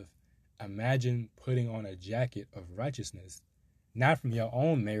out of, imagine putting on a jacket of righteousness, not from your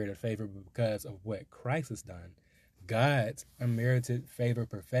own merit or favor, but because of what Christ has done. God's unmerited favor,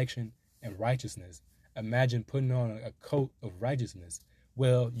 perfection, and righteousness. Imagine putting on a coat of righteousness.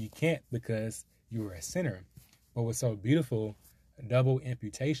 Well, you can't because you were a sinner. But what's so beautiful, double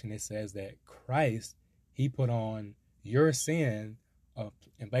imputation, it says that Christ, he put on your sin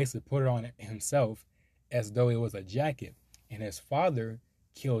and basically put it on himself as though it was a jacket. And his Father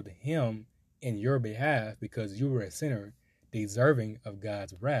killed him in your behalf because you were a sinner deserving of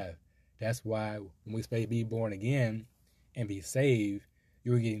God's wrath. That's why when we say be born again and be saved,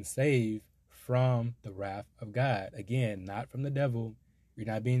 you're getting saved from the wrath of God. Again, not from the devil. You're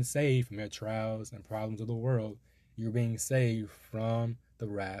not being saved from your trials and problems of the world. You're being saved from the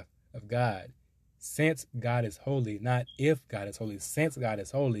wrath of God. Since God is holy, not if God is holy, since God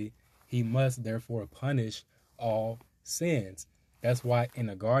is holy, he must therefore punish all sins. That's why in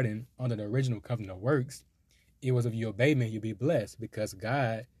the garden, under the original covenant of works, it was if you obey me, you'll be blessed, because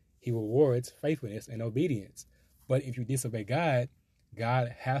God, he rewards faithfulness and obedience. But if you disobey God,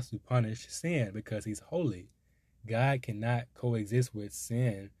 God has to punish sin because he's holy. God cannot coexist with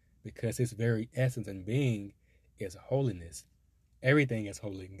sin because his very essence and being is holiness. Everything is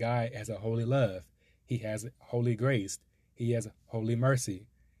holy. God has a holy love. He has holy grace. He has holy mercy.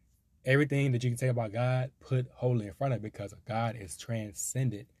 Everything that you can say about God, put holy in front of it, because God is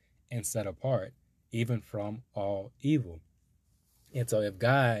transcendent and set apart, even from all evil. And so if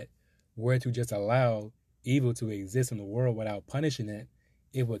God were to just allow evil to exist in the world without punishing it,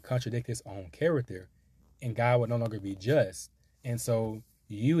 it would contradict his own character, and God would no longer be just. And so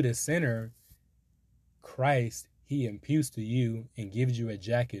you, the sinner, Christ, he imputes to you and gives you a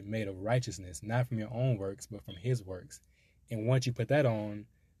jacket made of righteousness, not from your own works, but from his works. And once you put that on,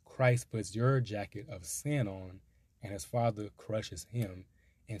 Christ puts your jacket of sin on, and his Father crushes him.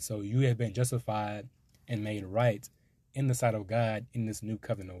 And so you have been justified and made right in the sight of God in this new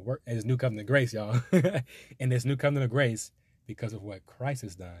covenant of work, this new covenant of grace, y'all. In this new covenant of grace, because of what Christ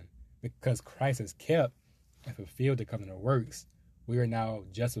has done. Because Christ has kept and fulfilled the covenant of works, we are now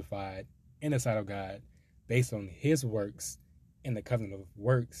justified in the sight of God based on his works in the covenant of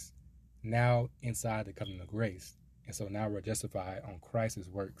works, now inside the covenant of grace. And so now we're justified on Christ's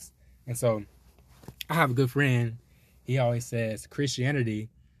works. And so I have a good friend. He always says Christianity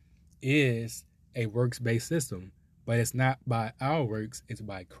is a works-based system, but it's not by our works, it's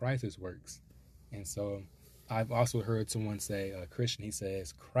by Christ's works. And so I've also heard someone say, a Christian, he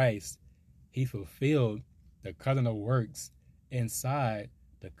says, Christ, he fulfilled the covenant of works inside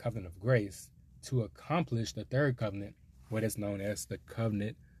the covenant of grace to accomplish the third covenant, what is known as the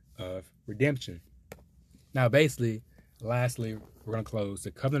covenant of redemption. Now, basically, lastly, we're going to close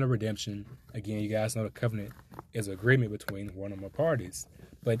the covenant of redemption. Again, you guys know the covenant is an agreement between one or more parties.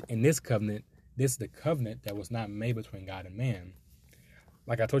 But in this covenant, this is the covenant that was not made between God and man.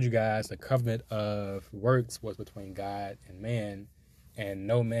 Like I told you guys, the covenant of works was between God and man, and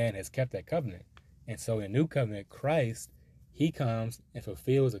no man has kept that covenant. And so in the new covenant, Christ, he comes and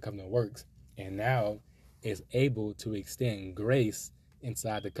fulfills the covenant of works, and now is able to extend grace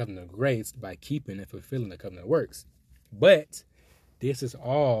inside the covenant of grace by keeping and fulfilling the covenant of works. But this is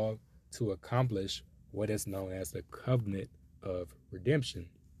all to accomplish what is known as the covenant of redemption.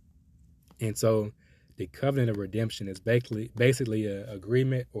 And so the covenant of redemption is basically an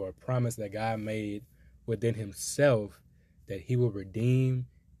agreement or a promise that God made within himself that he will redeem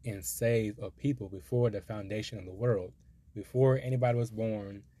and save a people before the foundation of the world. Before anybody was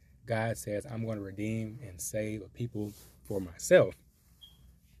born, God says, I'm going to redeem and save a people for myself.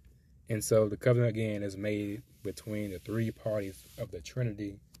 And so the covenant, again, is made between the three parties of the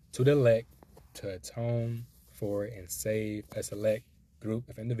Trinity to the elect to atone for and save a select group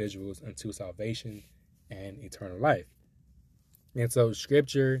of individuals unto salvation and eternal life. And so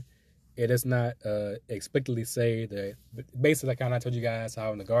Scripture, it does not explicitly say that, basically, like I told you guys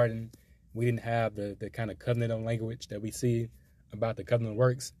how in the garden, we didn't have the kind of covenant language that we see about the covenant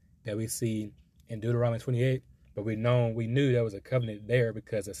works that we see in Deuteronomy 28. But we knew there was a covenant there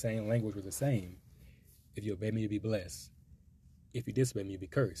because the same language was the same. If you obey me, you'll be blessed. If you disobey me, you'll be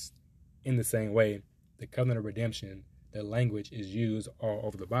cursed. In the same way, the covenant of redemption, the language is used all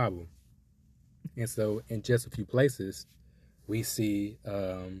over the Bible. And so in just a few places, we see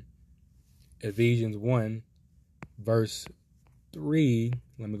Ephesians 1, verse 3.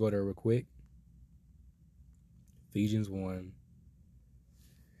 Let me go there real quick. Ephesians 1,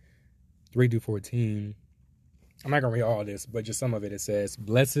 3 through 14. I'm not going to read all this, but just some of it. It says,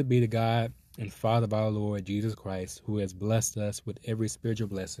 Blessed be the God and Father of our Lord Jesus Christ, who has blessed us with every spiritual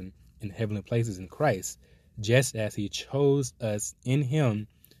blessing in heavenly places in Christ, just as he chose us in him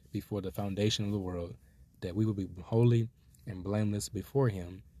before the foundation of the world, that we would be holy and blameless before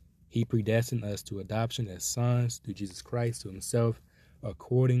him. He predestined us to adoption as sons through Jesus Christ to himself,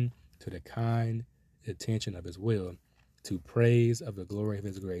 according to the kind intention of his will, to praise of the glory of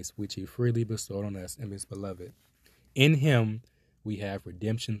his grace, which he freely bestowed on us in his beloved. In him we have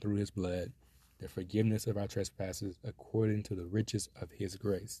redemption through his blood, the forgiveness of our trespasses, according to the riches of his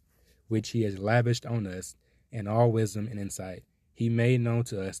grace, which he has lavished on us in all wisdom and insight. He made known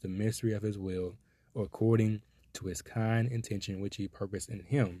to us the mystery of his will, according to his kind intention, which he purposed in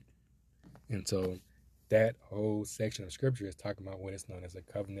him. And so that whole section of Scripture is talking about what is known as the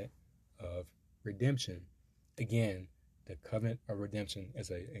covenant of redemption. Again, the covenant of redemption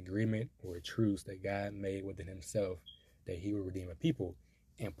is an agreement or a truce that God made within himself that he will redeem a people.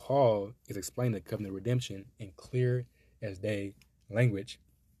 And Paul is explaining the covenant of redemption in clear as day language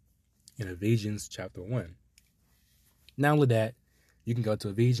in Ephesians chapter 1. Not only that, you can go to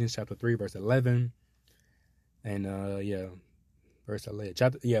Ephesians chapter 3, verse 11. And verse 11.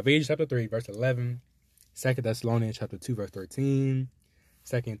 Ephesians chapter 3, verse 11. 2 Thessalonians chapter 2, verse 13.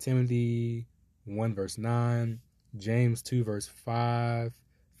 2 Timothy 1, verse 9. James 2, verse 5.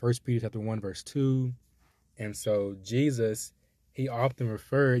 1 Peter chapter 1, verse 2. And so Jesus, he often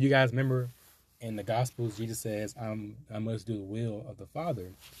referred, you guys remember in the Gospels, Jesus says, I must do the will of the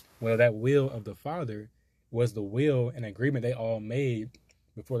Father. Well, that will of the Father was the will and agreement they all made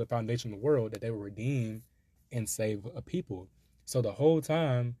before the foundation of the world that they would redeem and save a people. So the whole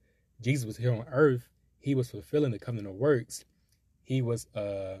time Jesus was here on earth, he was fulfilling the covenant of works. He was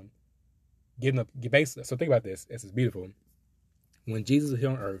giving up, basically. So think about this. This is beautiful. When Jesus was here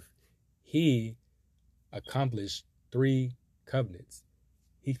on earth, he accomplished 3 covenants.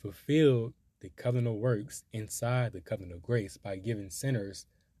 He fulfilled the covenant of works inside the covenant of grace by giving sinners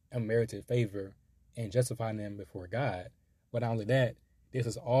unmerited favor and justifying them before God. But not only that, this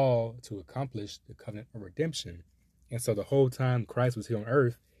is all to accomplish the covenant of redemption. And so the whole time Christ was here on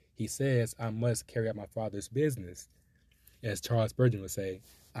earth, he says, I must carry out my Father's business. As Charles Spurgeon would say,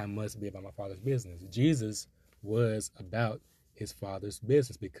 I must be about my Father's business. Jesus was about his Father's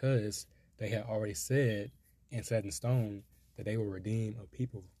business because they had already said and set in stone that they will redeem a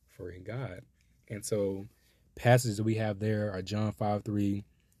people for God. And so passages that we have there are John 5, 3,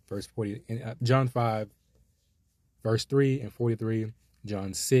 verse 40, John 5, verse 3 and 43,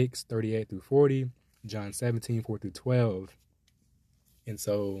 John 6, 38 through 40, John 17, 4 through 12. And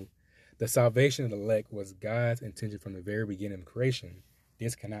so the salvation of the elect was God's intention from the very beginning of creation.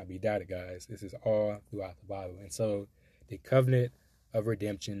 This cannot be doubted, guys. This is all throughout the Bible. And so the covenant of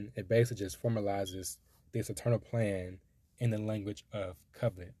redemption, it basically just formalizes this eternal plan in the language of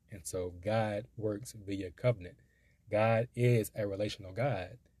covenant. And so God works via covenant. God is a relational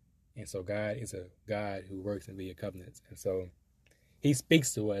God. And so God is a God who works in via covenants. And so he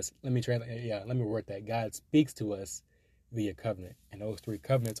speaks to us. Let me word that. God speaks to us via covenant. And those three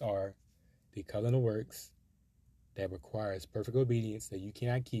covenants are the covenant of works that requires perfect obedience that you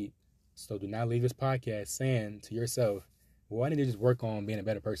cannot keep. So do not leave this podcast saying to yourself, well, I need to just work on being a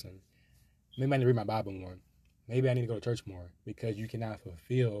better person. Maybe I need to read my Bible more. Maybe I need to go to church more, because you cannot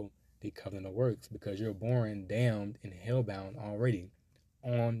fulfill the covenant of works because you're born damned and hellbound already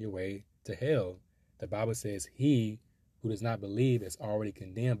on your way to hell. The Bible says he who does not believe is already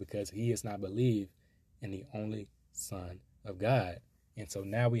condemned because he has not believed in the only Son of God. And so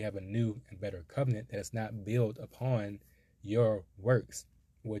now we have a new and better covenant that is not built upon your works,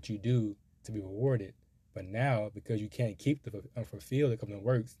 what you do to be rewarded. But now, because you can't keep the fulfill the covenant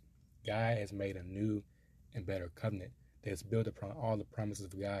works, God has made a new and better covenant that's built upon all the promises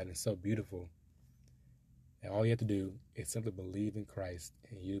of God, and it's so beautiful. And all you have to do is simply believe in Christ,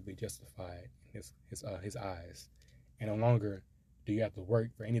 and you'll be justified in his eyes. And no longer do you have to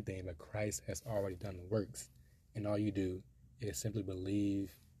work for anything, but Christ has already done the works. And all you do is simply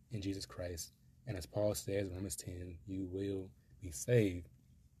believe in Jesus Christ. And as Paul says in Romans 10, you will be saved.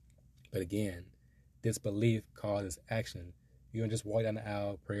 But again, this belief causes action. You don't just walk down the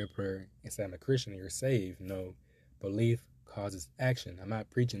aisle, pray a prayer, and say I'm a Christian and you're saved. No, belief causes action. I'm not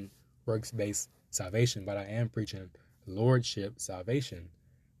preaching works-based salvation, but I am preaching lordship salvation.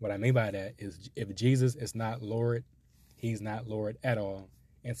 What I mean by that is if Jesus is not Lord, he's not Lord at all.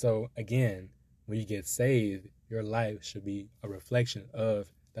 And so, again, when you get saved, your life should be a reflection of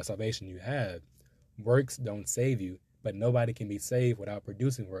the salvation you have. Works don't save you, but nobody can be saved without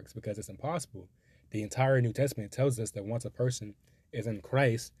producing works because it's impossible. The entire New Testament tells us that once a person is in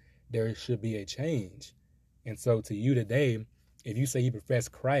Christ, there should be a change. And so to you today, if you say you profess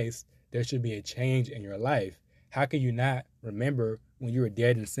Christ, there should be a change in your life. How can you not remember when you were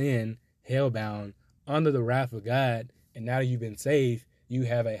dead in sin, hellbound, under the wrath of God, and now that you've been saved, you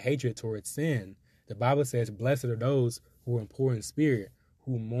have a hatred towards sin? The Bible says, blessed are those who are poor in spirit,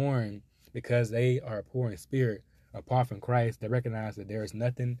 who mourn because they are poor in spirit. Apart from Christ, they recognize that there is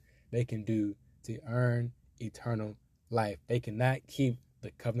nothing they can do to earn eternal life. They cannot keep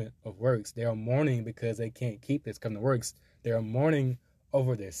the covenant of works. They are mourning because they can't keep this covenant of works. They are mourning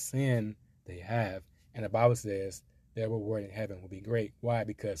over their sin they have. And the Bible says their reward in heaven will be great. Why?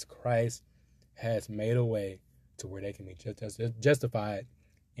 Because Christ has made a way to where they can be justified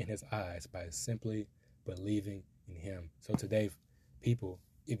in his eyes by simply believing in him. So today, people,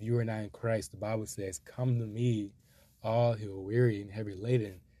 if you are not in Christ, the Bible says, come to me, all who are weary and heavy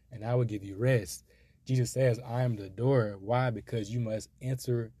laden, and I will give you rest. Jesus says, I am the door. Why? Because you must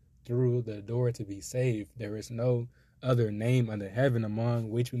enter through the door to be saved. There is no other name under heaven among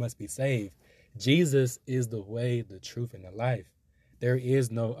which we must be saved. Jesus is the way, the truth, and the life. There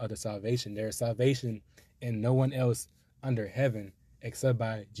is no other salvation. There is salvation in no one else under heaven except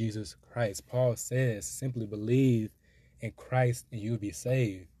by Jesus Christ. Paul says, simply believe in Christ and you will be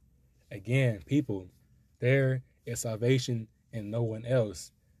saved. Again, people, there is salvation in no one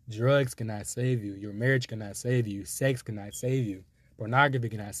else. Drugs cannot save you. Your marriage cannot save you. Sex cannot save you. Pornography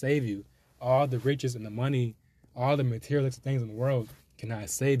cannot save you. All the riches and the money, all the materialistic things in the world cannot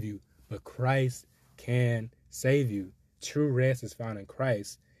save you. But Christ can save you. True rest is found in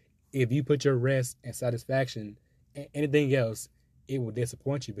Christ. If you put your rest and satisfaction in anything else, it will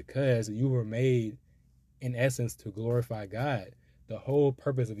disappoint you because you were made, in essence, to glorify God. The whole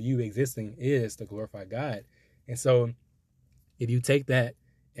purpose of you existing is to glorify God. And so if you take that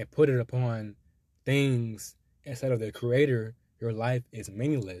and put it upon things instead of the Creator, your life is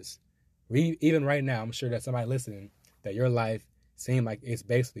meaningless. Even right now, I'm sure that somebody listening, that your life seems like it's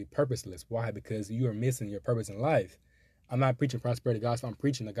basically purposeless. Why? Because you are missing your purpose in life. I'm not preaching prosperity gospel. I'm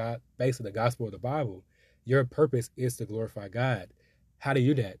preaching basically the gospel of the Bible. Your purpose is to glorify God. How do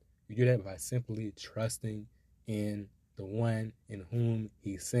you do that? You do that by simply trusting in the one in whom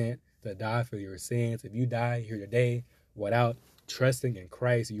he sent to die for your sins. If you die here today without trusting in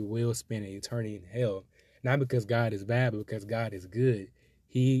Christ, you will spend an eternity in hell. Not because God is bad, but because God is good.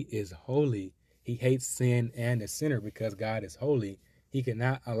 He is holy. He hates sin and the sinner because God is holy. He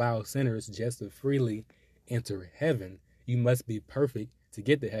cannot allow sinners just to freely enter heaven. You must be perfect to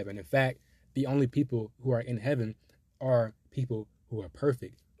get to heaven. In fact, the only people who are in heaven are people who are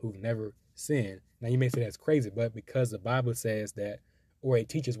perfect, who've never sinned. Now, you may say that's crazy, but because the Bible says that, or it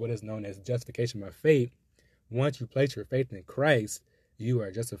teaches what is known as justification by faith, once you place your faith in Christ, you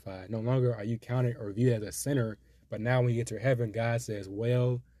are justified. No longer are you counted or viewed as a sinner, but now when you enter heaven, God says,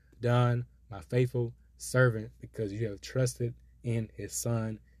 well done, my faithful servant because you have trusted in his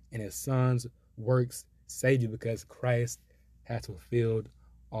son, and his son's works saved you because Christ has fulfilled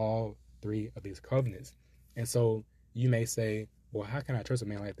all three of these covenants. And so you may say, well, how can I trust a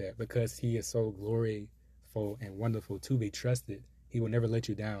man like that? Because he is so gloriful and wonderful to be trusted. He will never let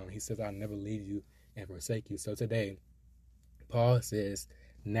you down. He says, I'll never leave you and forsake you. So today, Paul says,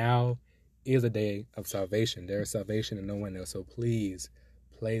 now is a day of salvation. There is salvation in no one else. So please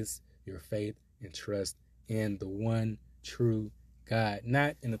place your faith and trust in the one true God,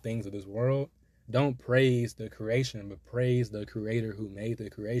 not in the things of this world. Don't praise the creation, but praise the creator who made the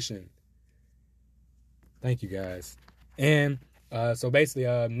creation. Thank you, guys. And so basically,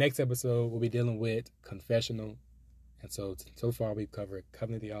 next episode, we'll be dealing with confessional. And so far, we've covered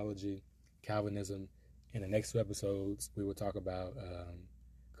covenant theology, Calvinism. In the next 2 episodes, we will talk about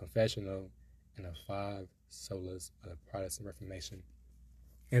confessional and the 5 solas of the Protestant Reformation.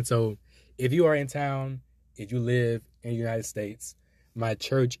 And so if you are in town, if you live in the United States, my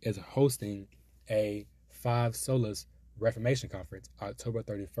church is hosting a 5 solas Reformation Conference, October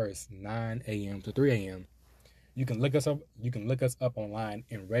 31st, 9 a.m. to 3 a.m. You can look us up. You can look us up online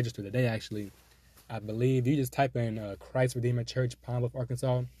and register today. Actually, I believe you just type in Christ Redeemer Church, Pine Bluff,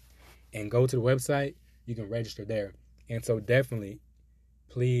 Arkansas, and go to the website. You can register there. And so definitely,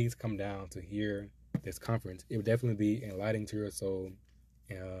 please come down to hear this conference. It will definitely be enlightening to your soul,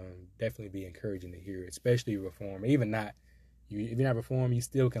 and definitely be encouraging to hear, especially Reform. Even not, if you're not Reformed, you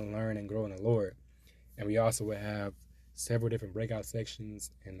still can learn and grow in the Lord. And we also will have several different breakout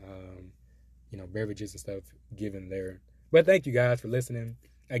sections and beverages and stuff given there. But thank you guys for listening.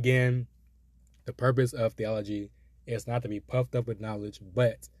 Again, the purpose of theology is not to be puffed up with knowledge,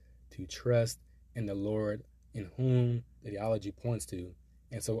 but to trust in the Lord, in whom the theology points to.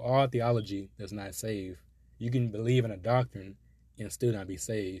 And so all theology does not save. You can believe in a doctrine and still not be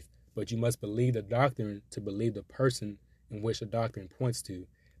saved, but you must believe the doctrine to believe the person in which the doctrine points to,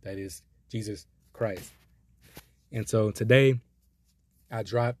 that is Jesus Christ. And so today, I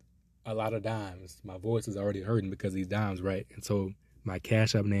dropped a lot of dimes. My voice is already hurting because of these dimes, right? And so my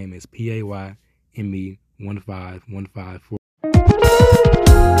Cash App name is PAYME15154.